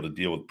got to be able to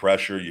deal with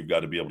pressure. You've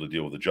got to be able to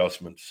deal with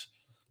adjustments.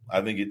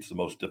 I think it's the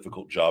most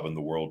difficult job in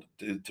the world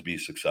to be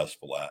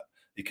successful at,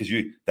 because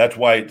that's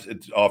why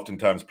it's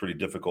oftentimes pretty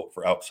difficult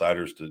for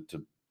outsiders to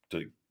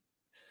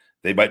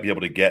they might be able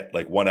to get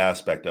like one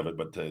aspect of it,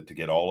 but to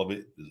get all of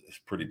it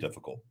is pretty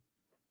difficult.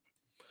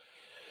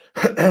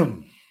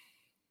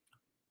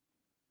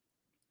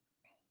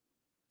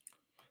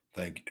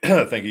 Thank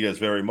you guys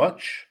very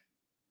much.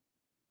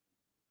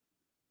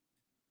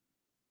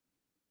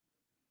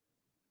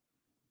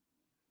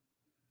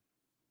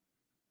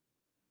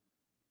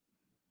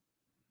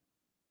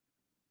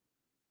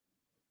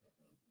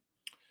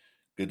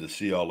 Good to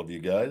see all of you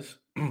guys.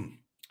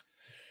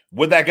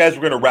 With that, guys,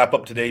 we're going to wrap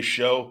up today's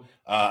show.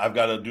 I've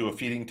got to do a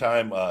feeding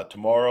time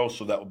tomorrow,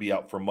 so that will be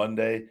out for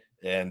Monday.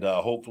 And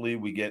hopefully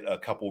we get a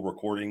couple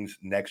recordings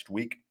next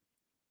week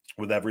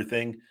with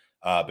everything.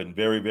 I've been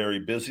very, very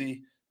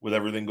busy with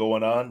everything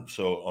going on.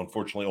 So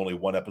unfortunately, only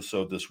one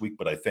episode this week,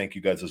 but I thank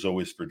you guys as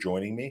always for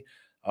joining me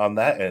on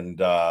that. And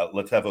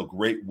let's have a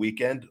great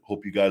weekend.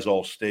 Hope you guys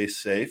all stay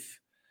safe.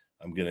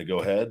 I'm going to go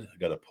ahead. I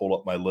got to pull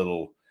up my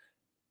little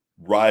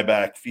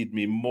Ryback Feed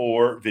Me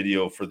More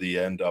video for the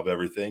end of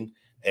everything.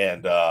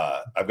 And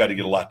I've got to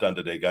get a lot done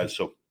today, guys.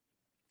 So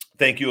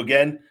thank you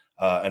again.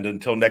 And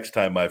until next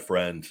time, my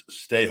friends,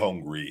 stay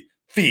hungry.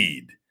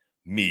 Feed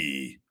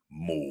me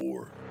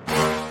more.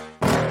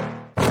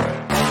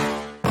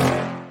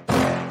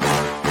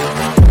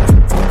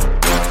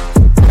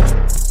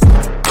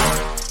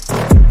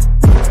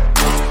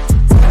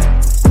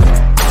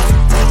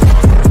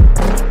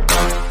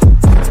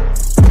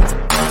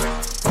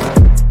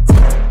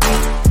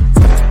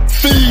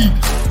 Feed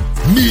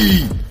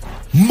me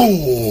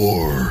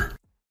more.